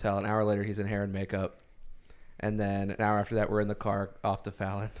to the hotel. An hour later, he's in hair and makeup. And then an hour after that, we're in the car off to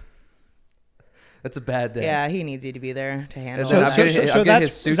Fallon. That's a bad day. Yeah, he needs you to be there to handle then that. I'm getting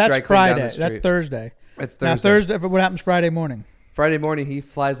his suit dry that's cleaned down Friday. the street. That's Thursday. It's Thursday. Now Thursday. But what happens Friday morning? Friday morning, he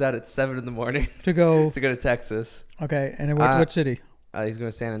flies out at 7 in the morning To go. to go to Texas. Okay, and then what city? He's going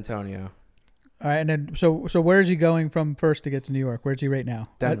to San Antonio. All right, and then so where is he going from first to get to New York? Where's he right now?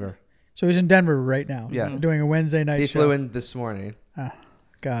 Denver. So he's in Denver right now. Yeah. Doing a Wednesday night He show. flew in this morning.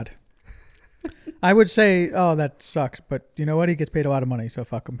 God. I would say, oh, that sucks, but you know what? He gets paid a lot of money, so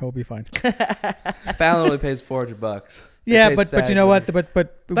fuck him. He'll be fine. Fallon only pays $400. Yeah, but you know what? But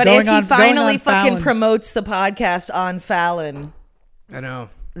But going if he on, finally going on fucking Fallon's- promotes the podcast on Fallon, I know.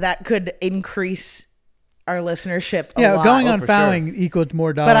 that could increase our listenership a yeah, lot. going Oh, on for Fallon equals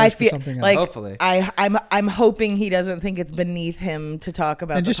more dollars But I for feel something else. like Hopefully. I'm hoping he doesn't think it's beneath him to talk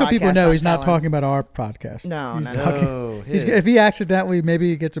about. And just the so people podcast know, on he's not Fallon. talking about our podcast. No, He's no, no. talking- No, if he accidentally, maybe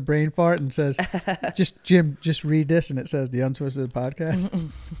he gets a brain fart and says, Jim, just read this, and it says the Unsolicited Podcast.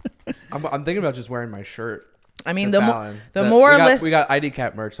 I'm thinking about just wearing my shirt. I mean, to the Fallon. more we got ID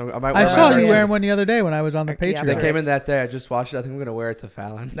cap merch. So I might I wear saw my you merch. wearing one the other day when I was on the Yeah, Patreon. They came in Shirts. that day. I just watched it. I think I'm gonna wear it to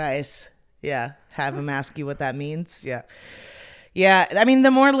Fallon. Nice. Yeah. Have him ask you what that means. Yeah. Yeah. I mean,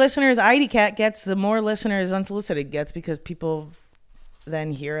 the more listeners IDCat gets, the more listeners Unsolicited gets because people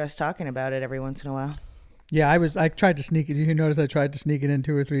then hear us talking about it every once in a while. Yeah, I tried to sneak it. Did you notice I tried to sneak it in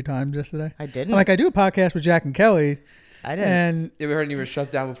 2 or 3 times yesterday? I didn't. I'm like, I do a podcast with Jack and Kelly, I didn't. and You ever heard you were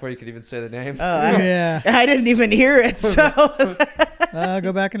shut down before you could even say the name? Oh, I, yeah, I didn't even hear it. So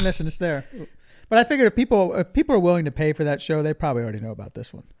go back and listen. It's there. But I figured if people are willing to pay for that show, they probably already know about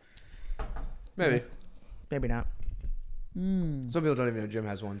this one. Maybe. maybe not. Some people don't even know Jim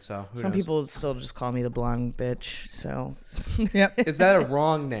has one. So who Some knows? people still just call me the blonde bitch. So Yeah, Is that a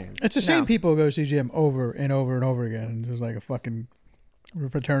wrong name? it's the same No. people who go see Jim over and over and over again. And it's like a fucking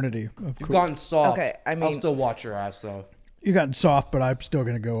fraternity of You've cool. gotten soft. Okay, I I'll mean- still watch your ass though. You've gotten soft, but I'm still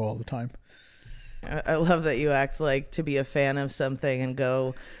gonna go all the time. I love that you act like to be a fan of something and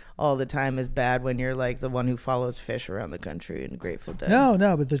go all the time is bad when you're like the one who follows fish around the country and Grateful Dead. No,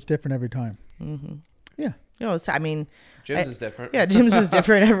 but it's different every time. Yeah, You know, I mean, Jim's is different. yeah, Jim's is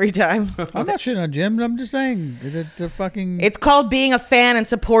different every time. I'm not shitting on Jim. I'm just saying the fucking. It's called being a fan and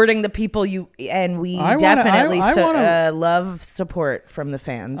supporting the people you, and we I wanna- definitely I wanna- love support from the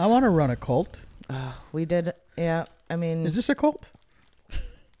fans. I want to run a cult. We did, yeah. I mean, Is this a cult?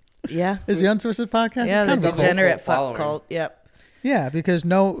 yeah, Is the Unsolicited Podcast? yeah, It's the kind of a It's a cult. degenerate cult fuck following. cult. Yep. Yeah, because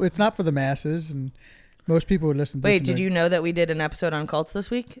no, it's not for the masses, and most people would listen to this. Wait, and did be- you know that we did an episode on cults this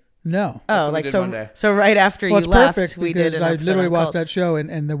week? No. Oh, what we like did so. Monday. So right after Well, you it's left, perfect we because did an I episode literally on watched cults. that show,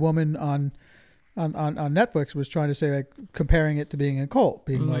 and the woman on Netflix was trying to say, like, comparing it to being a cult,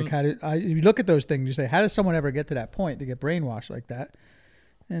 being Mm-hmm. like, how did you look at those things? You say, how does someone ever get to that point to get brainwashed like that?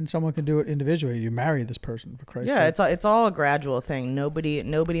 And someone can do it individually. You marry this person, for Christ's Yeah, sake. it's all a gradual thing.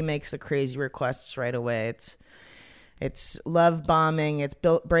 Nobody makes the crazy requests right away. It's love bombing. It's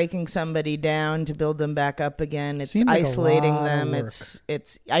breaking somebody down to build them back up again. It's Seems like a isolating lot of them. work.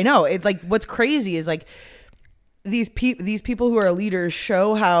 It's I know. It's like what's crazy is like these people who are leaders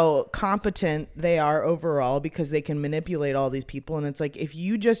show how competent they are overall because they can manipulate all these people. And it's like if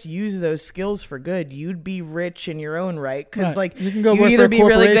you just use those skills for good, you'd be rich in your own right. Because Right. like You can go you'd work for either a be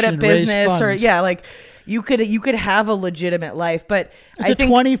really good corporation, at raise business or funds. yeah, like you could have a legitimate life, but It's I a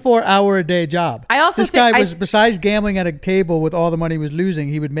think 24-hour-a-day job. I also this think guy was, besides gambling at a table with all the money he was losing,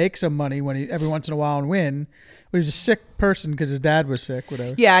 he would make some money when every once in a while and win. But he was a sick person because his dad was sick,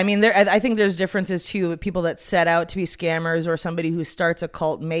 whatever. Yeah, I mean, I think there's differences too. People that set out to be scammers or somebody who starts a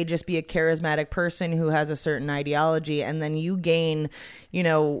cult may just be a charismatic person who has a certain ideology, and then you gain,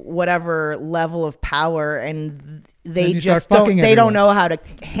 whatever level of power, and they just don't know how to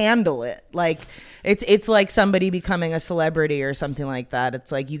handle it. Like it's like somebody becoming a celebrity or something like that.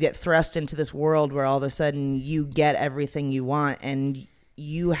 It's like you get thrust into this world where all of a sudden you get everything you want, and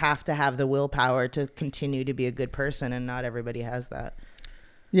you have to have the willpower to continue to be a good person, and not everybody has that.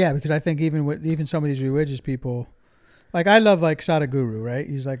 Yeah, because I think even some of these religious people, like I love like Sadhguru, right?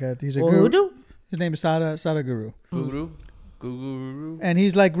 He's a guru. His name is Sadhguru. Guru. And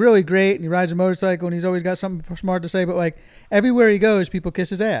he's like really great, and he rides a motorcycle, and he's always got something smart to say. But like everywhere he goes, people kiss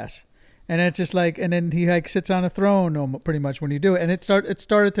his ass, and it's just like, and then he like sits on a throne pretty much when you do it. And it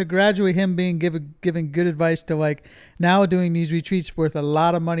started to gradually him being giving good advice to like now doing these retreats worth a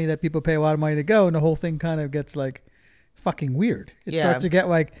lot of money that people pay a lot of money to go, and the whole thing kind of gets like fucking weird. It starts to get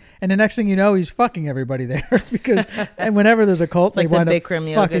like, and the next thing you know, he's fucking everybody there because, and whenever there's a cult, like they wind the up Bikram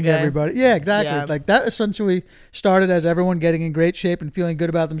yoga fucking guy. everybody. Yeah, exactly. Yeah. Like that essentially started as everyone getting in great shape and feeling good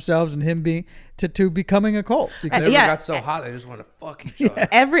about themselves, and him being to becoming a cult. Because They got so hot they just want to fuck each other.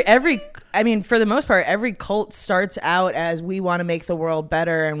 I mean, for the most part, every cult starts out as we want to make the world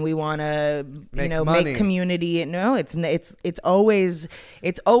better and we want to, make community. No, it's always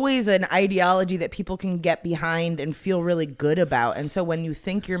an ideology that people can get behind and feel really good about. And so when you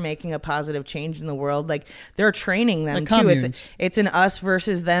think you're making a positive change in the world, like they're training them like too. communes. It's an us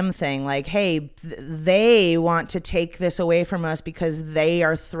versus them thing. Like, hey, they want to take this away from us because they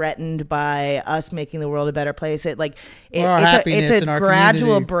are threatened by us making the world a better place. It's a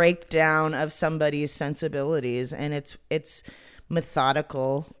gradual breakdown of somebody's sensibilities, and it's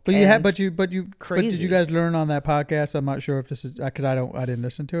methodical. But you crazy. Did you guys learn on that podcast? I'm not sure if this is because I didn't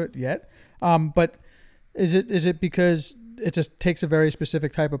listen to it yet. But is it because it just takes a very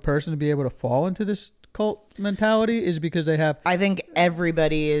specific type of person to be able to fall into this cult mentality? Is it because they have? I think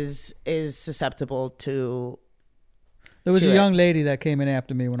everybody is susceptible to. There was a young lady that came in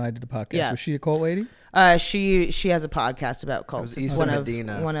after me when I did the podcast. Yeah. Was she a cult lady? She has a podcast about cults. It's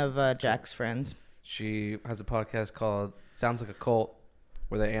one of Jack's friends. She has a podcast called Sounds Like a Cult,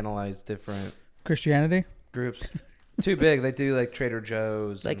 where they analyze different Christianity groups. Too big. They do like Trader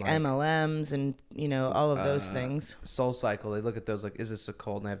Joe's, like MLMs, and all of those things. Soul Cycle. They look at those like, is this a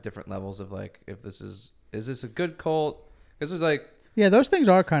cult? And they have different levels of like, if this is this a good cult? Because it's like, yeah, those things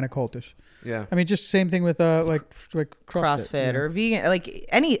are kind of cultish. yeah. I mean, just same thing with like CrossFit or vegan, like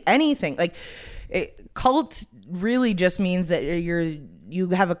anything. Like cult really just means that you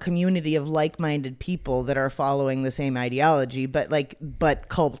have a community of like-minded people that are following the same ideology. But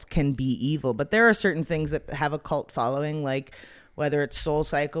cults can be evil. But there are certain things that have a cult following, like whether it's Soul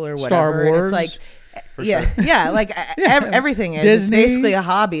Cycle or whatever. Star Wars. And it's like, like everything is. Disney. It's basically a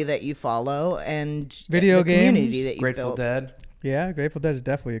hobby that you follow and Video the community games. that you Grateful built. Dead. Yeah, Grateful Dead is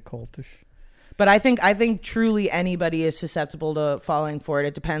definitely a cultish. But I think truly anybody is susceptible to falling for it.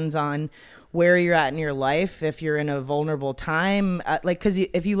 It depends on where you're at in your life. If you're in a vulnerable time, because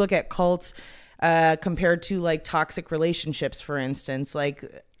if you look at cults compared to like toxic relationships, for instance,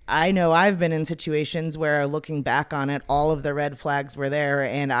 like I know I've been in situations where looking back on it, all of the red flags were there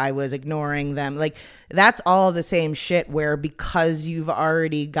and I was ignoring them. Like that's all the same shit where because you've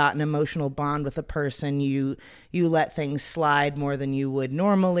already got an emotional bond with a person, you let things slide more than you would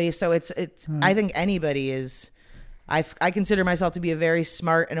normally. So it's I think anybody is, I consider myself to be a very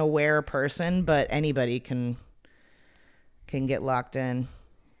smart and aware person, but anybody can get locked in.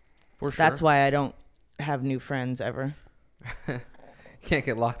 For sure. That's why I don't have new friends ever. Can't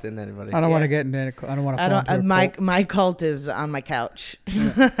get locked into anybody. I don't want to get into it. I don't want to. I don't. My cult is on my couch.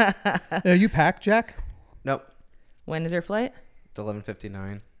 Are you packed, Jack? Nope. When is your flight? It's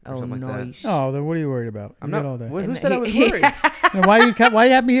 11:59. Oh, something like nice. Oh, then what are you worried about? I'm You got not. all day. Who said I was worried? Then why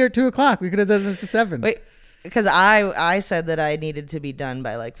you have me here at 2:00? We could have done this at 7. Wait, because I said that I needed to be done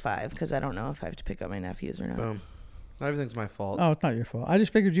by like 5 because I don't know if I have to pick up my nephews or not. Boom. Not everything's my fault. Oh, it's not your fault. I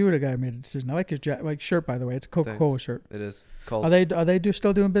just figured you were the guy who made the decision. I like your shirt, by the way. It's a Coca-Cola shirt. It is. Cold. Are they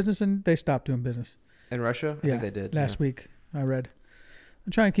still doing business? And they stopped doing business in Russia? I think they did. Last week. I read.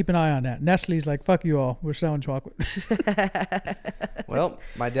 I'm trying to keep an eye on that. Nestle's like, fuck you all. We're selling chocolate. Well,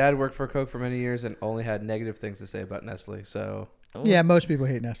 my dad worked for Coke for many years and only had negative things to say about Nestle. So Yeah, most people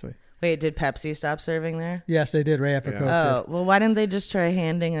hate Nestle. Wait, did Pepsi stop serving there? Yes, they did right after Yeah. Coke. Oh, well, why didn't they just try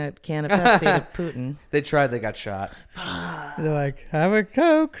handing a can of Pepsi to Putin? they tried. They got shot. They're like, have a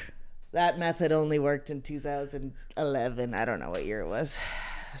Coke. That method only worked in 2011. I don't know what year it was.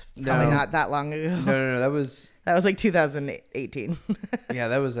 Probably No. not that long ago. No. That was Like 2018. yeah.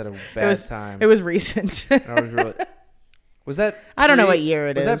 That was at a bad time. It was recent. I was really. Was that? I don't know what year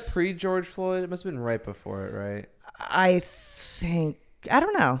it was is. that pre George Floyd? It must have been right before it, right? I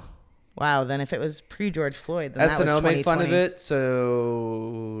don't know. Wow. Then if it was pre George Floyd, then that was SNL made fun of 2020. it,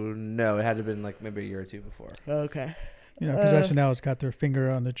 so no, it had to have been like maybe a year or two before. Okay. Because SNL's got their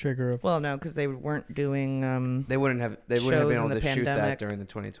finger on the trigger of. Well, no, because they weren't doing. They wouldn't have been Shows able in to the shoot that pandemic. during the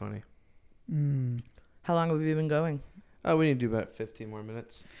 2020. How long have we been going? Oh, we need to do about 15 more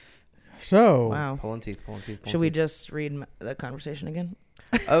minutes. So Wow. Pulling teeth. Should we just read the conversation again?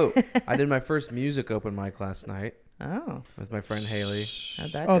 Oh, I did my first music open mic last night Oh, with my friend Haley.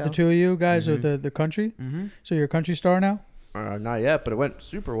 how'd that go? the two of you guys Mm-hmm. are the country. Mm-hmm. So you're a country star now. Not yet, but it went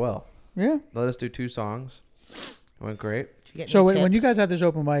super well. Yeah. Let us do 2 songs. It went great. Did you get So any when you tips? guys have this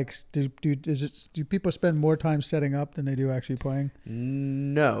open mics, do people spend more time setting up than they do actually playing?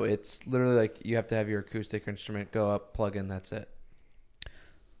 No, it's literally like you have to have your acoustic instrument go up, plug in, that's it.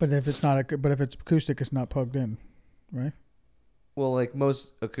 But if it's not but if it's acoustic, it's not plugged in, right? Well, like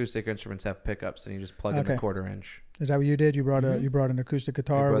most acoustic instruments have pickups, and you just plug in Okay. a 1/4 inch. Is that what you did? You brought Mhm. you brought an acoustic We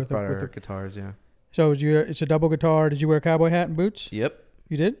guitar both with brought a, our guitars, yeah. So it's a double guitar. Did you wear a cowboy hat and boots? Yep,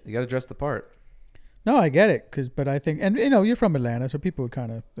 You did? you got to dress the part. No, I get it, but I think, and you're from Atlanta, so people would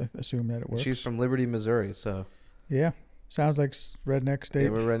kind of assume that it works. She's from Liberty, Missouri, so Yeah, sounds like redneck state. yeah,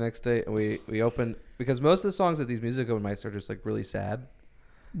 we're right next day. We open because most of the songs at these music open mics are just like really sad.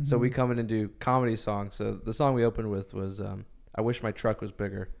 So Mm-hmm. we come in and do comedy songs. So the song we opened with was "I Wish My Truck Was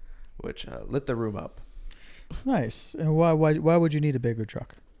Bigger," which lit the room up. Nice. And why would you need a bigger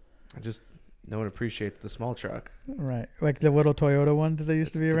truck? No one appreciates the small truck. Right, like the little Toyota ones that they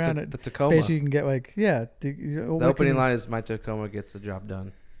used to be around. The Tacoma. Basically, you can get like The opening line is "My Tacoma gets the job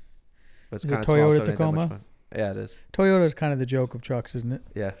done," but it's Is it kind of small, Toyota so it ain't that Tacoma? much fun. Yeah, it is. Toyota is kind of the joke of trucks, isn't it?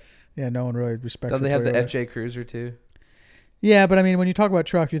 Yeah. Yeah, no one really respects. Don't a they have the Toyota. FJ Cruiser too? Yeah, but I mean, when you talk about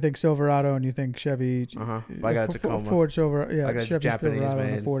truck, you think Silverado and you think Chevy. I got a Tacoma. Ford Silverado. Yeah, I got a Chevy Japanese Silverado and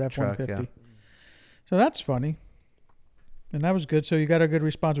a made Ford truck, F-150. yeah. So that's funny. And that was good. So you got a good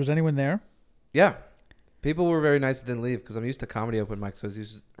response. Was anyone there? Yeah. People were very nice and didn't leave because I'm used to comedy open mics, so I was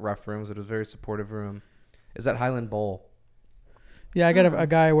used to rough rooms. It was a very supportive room. Is that Highland Bowl? Yeah, I got a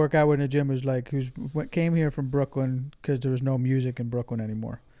guy I work out with in the gym came here from Brooklyn because there was no music in Brooklyn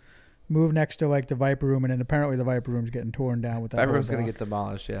anymore. Moved next to like the Viper Room, and then apparently the Viper Room's getting torn down with that. That whole room's going to block. get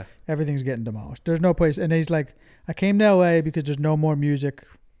demolished, yeah. Everything's getting demolished. There's no place, and he's like, I came to LA because there's no more music.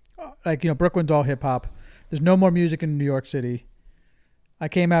 Like Brooklyn's all hip hop. There's no more music in New York City. I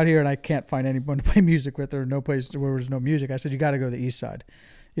came out here and I can't find anyone to play music with. There's no place where there's no music. I said, you got to go to the east side.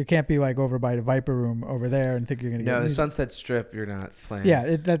 You can't be like over by the Viper Room over there and think you're going to get No, the music. Sunset Strip, you're not playing.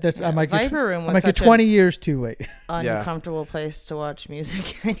 Yeah, that's. I'm like, Viper Room was I'm like, you're such 20 years too late. an uncomfortable place to watch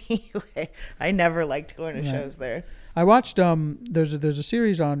music anyway. I never liked going to Right. shows there. I watched. There's a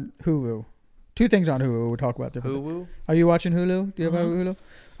series on Hulu. 2 things on Hulu. We'll talk about different. Hulu? Are you watching Hulu? Do you have Hulu?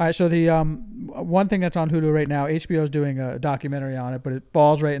 All right. So the one thing that's on Hulu right now, HBO is doing a documentary on it, but it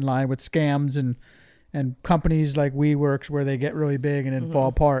falls right in line with scams and companies like WeWorks where they get really big and then fall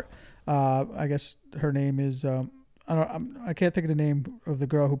apart. I guess her name is I can't think of the name of the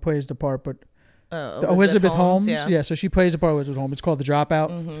girl who plays the part, but Elizabeth Holmes. Yeah, so she plays the part of Elizabeth Holmes. It's called The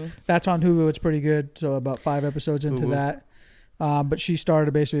Dropout. That's on Hulu. It's pretty good. So about 5 episodes into that. But she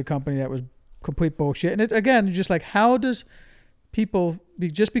started basically a company that was complete bullshit. And it, again, you're just like, how does people,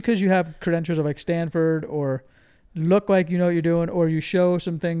 just because you have credentials of like Stanford or look like you know what you're doing, or you show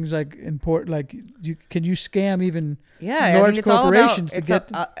some things like important, like can you scam even large it's all corporations about,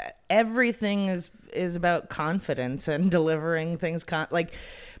 to get everything is about confidence and delivering things like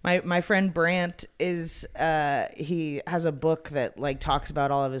my friend Brant is he has a book that like talks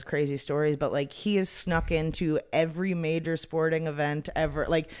about all of his crazy stories, but like he has snuck into every major sporting event ever,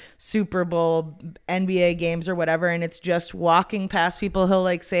 like Super Bowl, NBA games or whatever, and it's just walking past people. He'll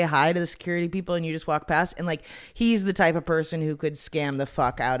like say hi to the security people and you just walk past, and like he's the type of person who could scam the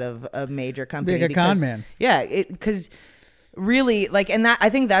fuck out of a major company. Be like a con man. Yeah, because really, like, and that I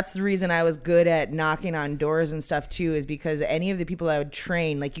think that's the reason I was good at knocking on doors and stuff too, is because any of the people I would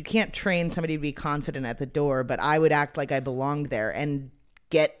train, like, you can't train somebody to be confident at the door, but I would act like I belonged there and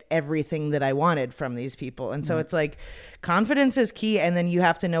get everything that I wanted from these people. And so it's like confidence is key, and then you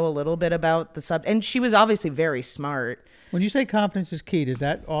have to know a little bit about the and she was obviously very smart. When you say confidence is key, does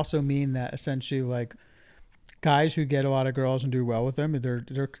that also mean that essentially like guys who get a lot of girls and do well with them,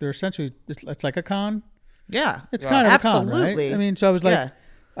 they're essentially, it's like a con? Yeah, It's kind of absolutely. a con, right? I mean, so I was like, Yeah.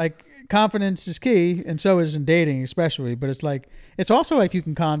 like confidence is key, and so is in dating especially. But it's like it's also like you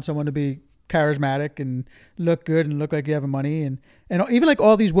can con someone to be charismatic and look good and look like you have money, and even like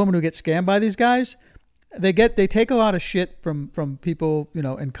all these women who get scammed by these guys, they take a lot of shit from people, you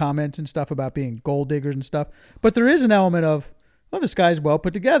know, in comments and stuff about being gold diggers and stuff. But there is an element of, well, this guy's well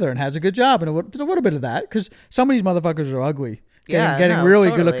put together and has a good job, and a little bit of that, because some of these motherfuckers are ugly, getting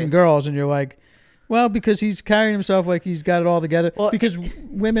really good looking girls, and you're like, well, because he's carrying himself like he's got it all together. Well, because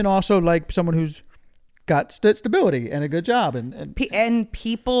women also like someone who's got stability and a good job, and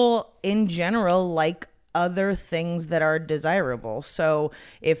people in general like other things that are desirable. So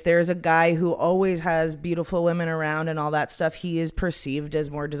if there's a guy who always has beautiful women around and all that stuff, he is perceived as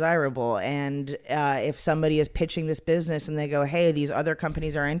more desirable. And if somebody is pitching this business and they go, hey, these other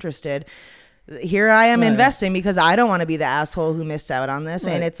companies are interested, here I am investing because I don't want to be the asshole who missed out on this.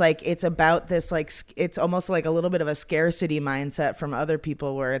 Right. And it's like, it's about this, like, it's almost like a little bit of a scarcity mindset from other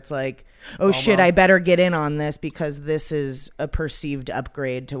people where it's like, oh shit, I better get in on this because this is a perceived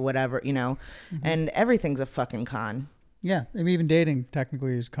upgrade to whatever, you know, and everything's a fucking con. Yeah. I mean, even dating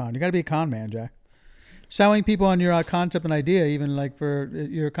technically is con. You got to be a con man, Jack. Selling people on your concept and idea, even like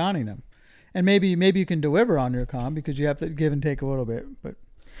you're conning them. And maybe you can deliver on your con because you have to give and take a little bit, but.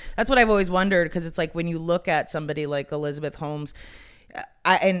 That's what I've always wondered, because it's like when you look at somebody like Elizabeth Holmes,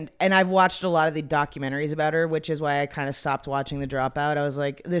 and I've watched a lot of the documentaries about her, which is why I kind of stopped watching The Dropout. I was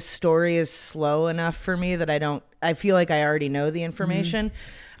like, this story is slow enough for me that I feel like I already know the information.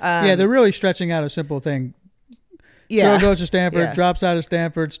 Yeah, they're really stretching out a simple thing. Girl goes to Stanford, drops out of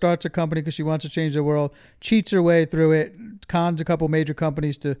Stanford, starts a company because she wants to change the world, cheats her way through it, cons a couple major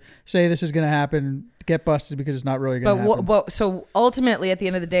companies to say this is going to happen, get busted because it's not really going to happen. But so ultimately, at the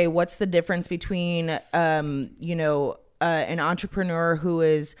end of the day, what's the difference between, an entrepreneur who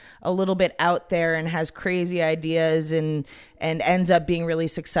is a little bit out there and has crazy ideas and ends up being really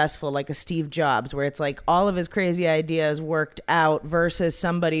successful, like a Steve Jobs, where it's like all of his crazy ideas worked out, versus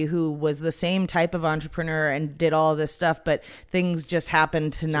somebody who was the same type of entrepreneur and did all this stuff, but things just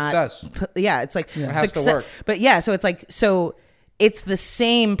happened to Success. It has to work. But so it's like, it's the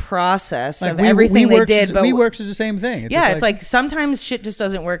same process of everything they did, but WeWorks is the same thing. It's like sometimes shit just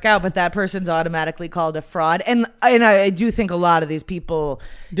doesn't work out, but that person's automatically called a fraud. And I do think a lot of these people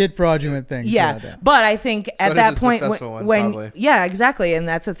did fraudulent things. Yeah, but I think at that point when exactly, and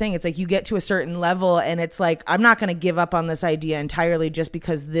that's the thing. It's like you get to a certain level, and it's like, I'm not going to give up on this idea entirely just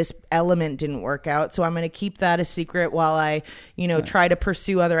because this element didn't work out. So I'm going to keep that a secret while I, try to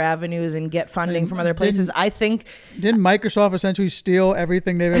pursue other avenues and get funding from other places. I think didn't Microsoft essentially steal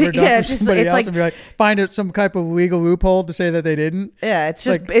everything they've ever done from somebody else, and be like, find out some type of legal loophole to say that they didn't? Yeah, it's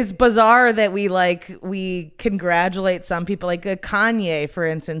just it's bizarre that we congratulate some people, like a Kanye, for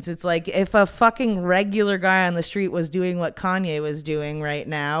instance. It's like, if a fucking regular guy on the street was doing what Kanye was doing right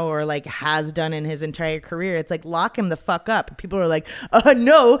now, or like has done in his entire career, it's like, lock him the fuck up. People are like,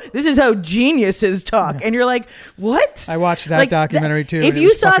 no, this is how geniuses talk. And you're like, what? I watched that documentary too. If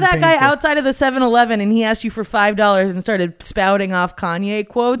you saw that guy outside of the 7-Eleven and he asked you for $5 and started spouting off Kanye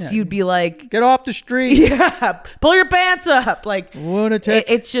quotes, you'd be like, get off the street. Yeah, pull your pants up. Like, lunatic.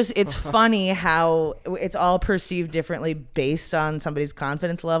 It's funny how it's all perceived differently based on somebody's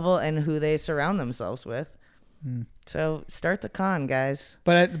confidence level and who they surround themselves with. So start the con, guys.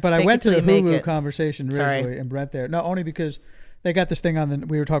 But I went to the Hulu conversation originally and Brent there. No, only because they got this thing on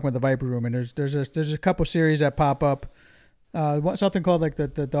we were talking about the Viper Room, and there's a couple series that pop up. Something called like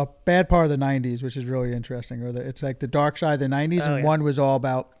the bad part of the 90s, which is really interesting, or it's like the dark side of the 90s, and one was all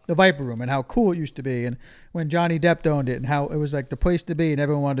about the Viper Room and how cool it used to be, and when Johnny Depp owned it, and how it was like the place to be and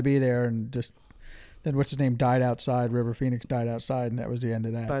everyone wanted to be there, and just then what's his name died outside, River Phoenix died outside, and that was the end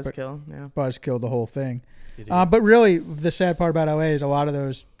of that. Buzzkill the whole thing. But really the sad part about LA is a lot of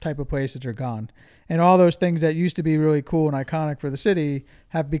those type of places are gone, and all those things that used to be really cool and iconic for the city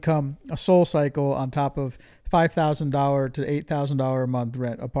have become a soul cycle on top of $5,000 to $8,000 a month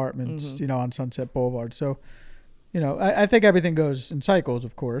rent apartments, on Sunset Boulevard. So, I think everything goes in cycles,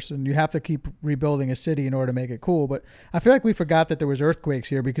 of course, and you have to keep rebuilding a city in order to make it cool. But I feel like we forgot that there was earthquakes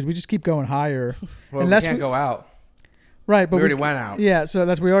here because we just keep going higher. Well, we can't go out. Right. But we already went out. Yeah. So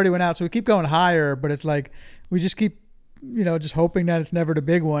we already went out. So we keep going higher, but it's like, we just keep, just hoping that it's never the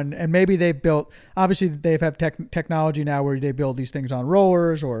big one. And maybe obviously they have technology now where they build these things on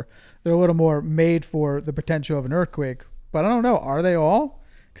rollers, or they're a little more made for the potential of an earthquake. But I don't know. Are they all?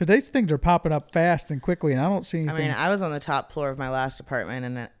 Because these things are popping up fast and quickly, and I don't see anything. I mean, I was on the top floor of my last apartment,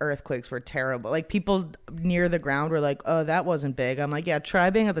 and earthquakes were terrible. Like, people near the ground were like, "Oh, that wasn't big." I'm like, "Yeah, try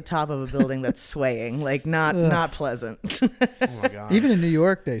being at the top of a building that's swaying. Like, not pleasant." Oh my god. Even in New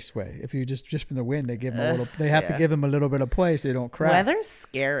York, they sway. If you just from the wind, they give them a little. They have to give them a little bit of play so they don't crack. Weather's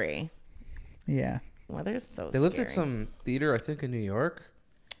scary. Yeah. Weather's so. They lifted scary. some theater, I think, in New York,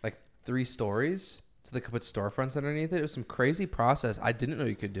 like 3 stories, so they could put storefronts underneath it. It was some crazy process. I didn't know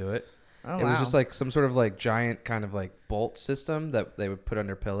you could do it. Oh, It was wow. just like some sort of like giant kind of like bolt system that they would put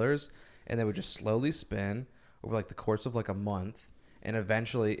under pillars, and they would just slowly spin over like the course of like a month, and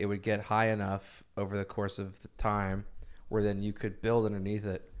eventually it would get high enough over the course of the time where then you could build underneath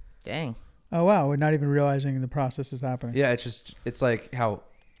it. Dang. Oh wow, we're not even realizing the process is happening. Yeah, it's like how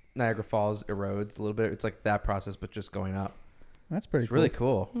Niagara Falls erodes a little bit. It's like that process, but just going up. That's pretty It's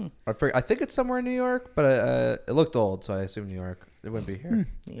cool. really cool. I think it's somewhere in New York, but it looked old, so I assume New York. It wouldn't be here.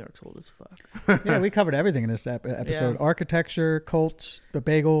 New York's old as fuck. Yeah, we covered everything in this episode. Yeah. Architecture, Colts, the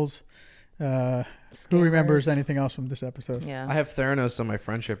bagels. Who remembers Scammers. anything else from this episode? Yeah. I have Theranos on my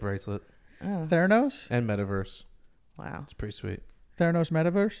friendship bracelet Oh, Theranos? and Metaverse. wow. It's pretty sweet. Theranos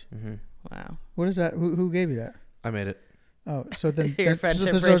Metaverse? Hmm. Wow. What is that? Who gave you that? I made it. Oh, so then Your friendship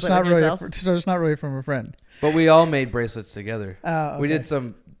so it's bracelet not with really yourself? so it's not really from a friend. But we all made bracelets together. Oh, We okay. did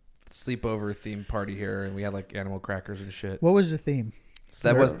some sleepover theme party here, and we had like animal crackers and shit. What was the theme?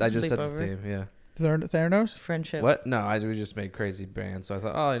 I just said the Sleepover? theme. Yeah. Theranos? Friendship. What? No, we just made crazy bands. So I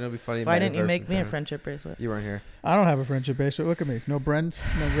thought, it'd be funny. Why didn't you Metaverse make and me a Theranos. friendship bracelet? You weren't here. I don't have a friendship bracelet. Look at me. No Brens,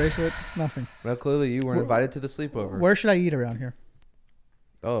 no bracelet, nothing. No, clearly you weren't Where- invited to the sleepover. Where should I eat around here?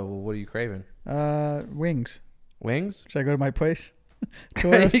 Oh, well, what are you craving? Wings. Wings? Should I go to my place? You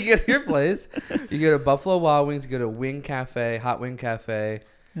go to your place. You go to Buffalo Wild Wings. You go to Wing Cafe, Hot Wing Cafe.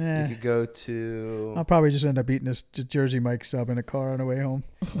 Eh, You could go to. I'll probably just end up eating this Jersey Mike sub in a car on the way home.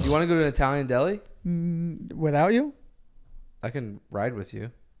 You want to go to an Italian deli? Without you? I can ride with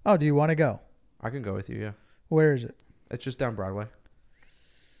you. Oh, do you want to go? I can go with you. Yeah, Where is it? it's just down Broadway.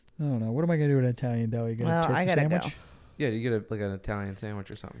 I don't know. What am I gonna do at an Italian deli? Get Well, a turkey I gotta sandwich? go. Yeah, you get like an Italian sandwich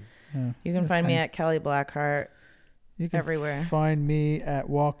or something. You can find me at Kelly Blackheart You can everywhere. find me at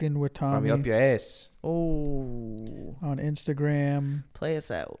Walking with Find me Tommy up your ass. Oh, on Instagram. play us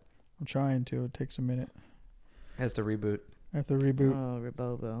out. I'm trying to. It takes a minute. Has to reboot. I have to reboot. Oh,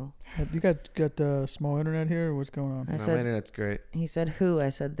 Rebobo. You got small internet here, or what's going on? I No, my said, internet's great. he said, who? I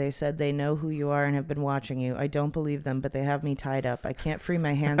said, they said they know who you are and have been watching you. I don't believe them, but they have me tied up. I can't free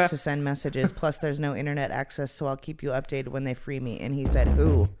my hands to send messages. Plus, there's no internet access, so I'll keep you updated when they free me. And he said,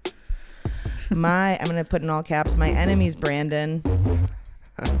 who? I'm going to put in all caps, my enemy's Brandon.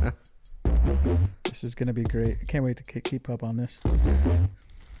 This is gonna be great. I can't wait to keep up on this.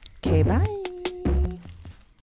 Okay, bye.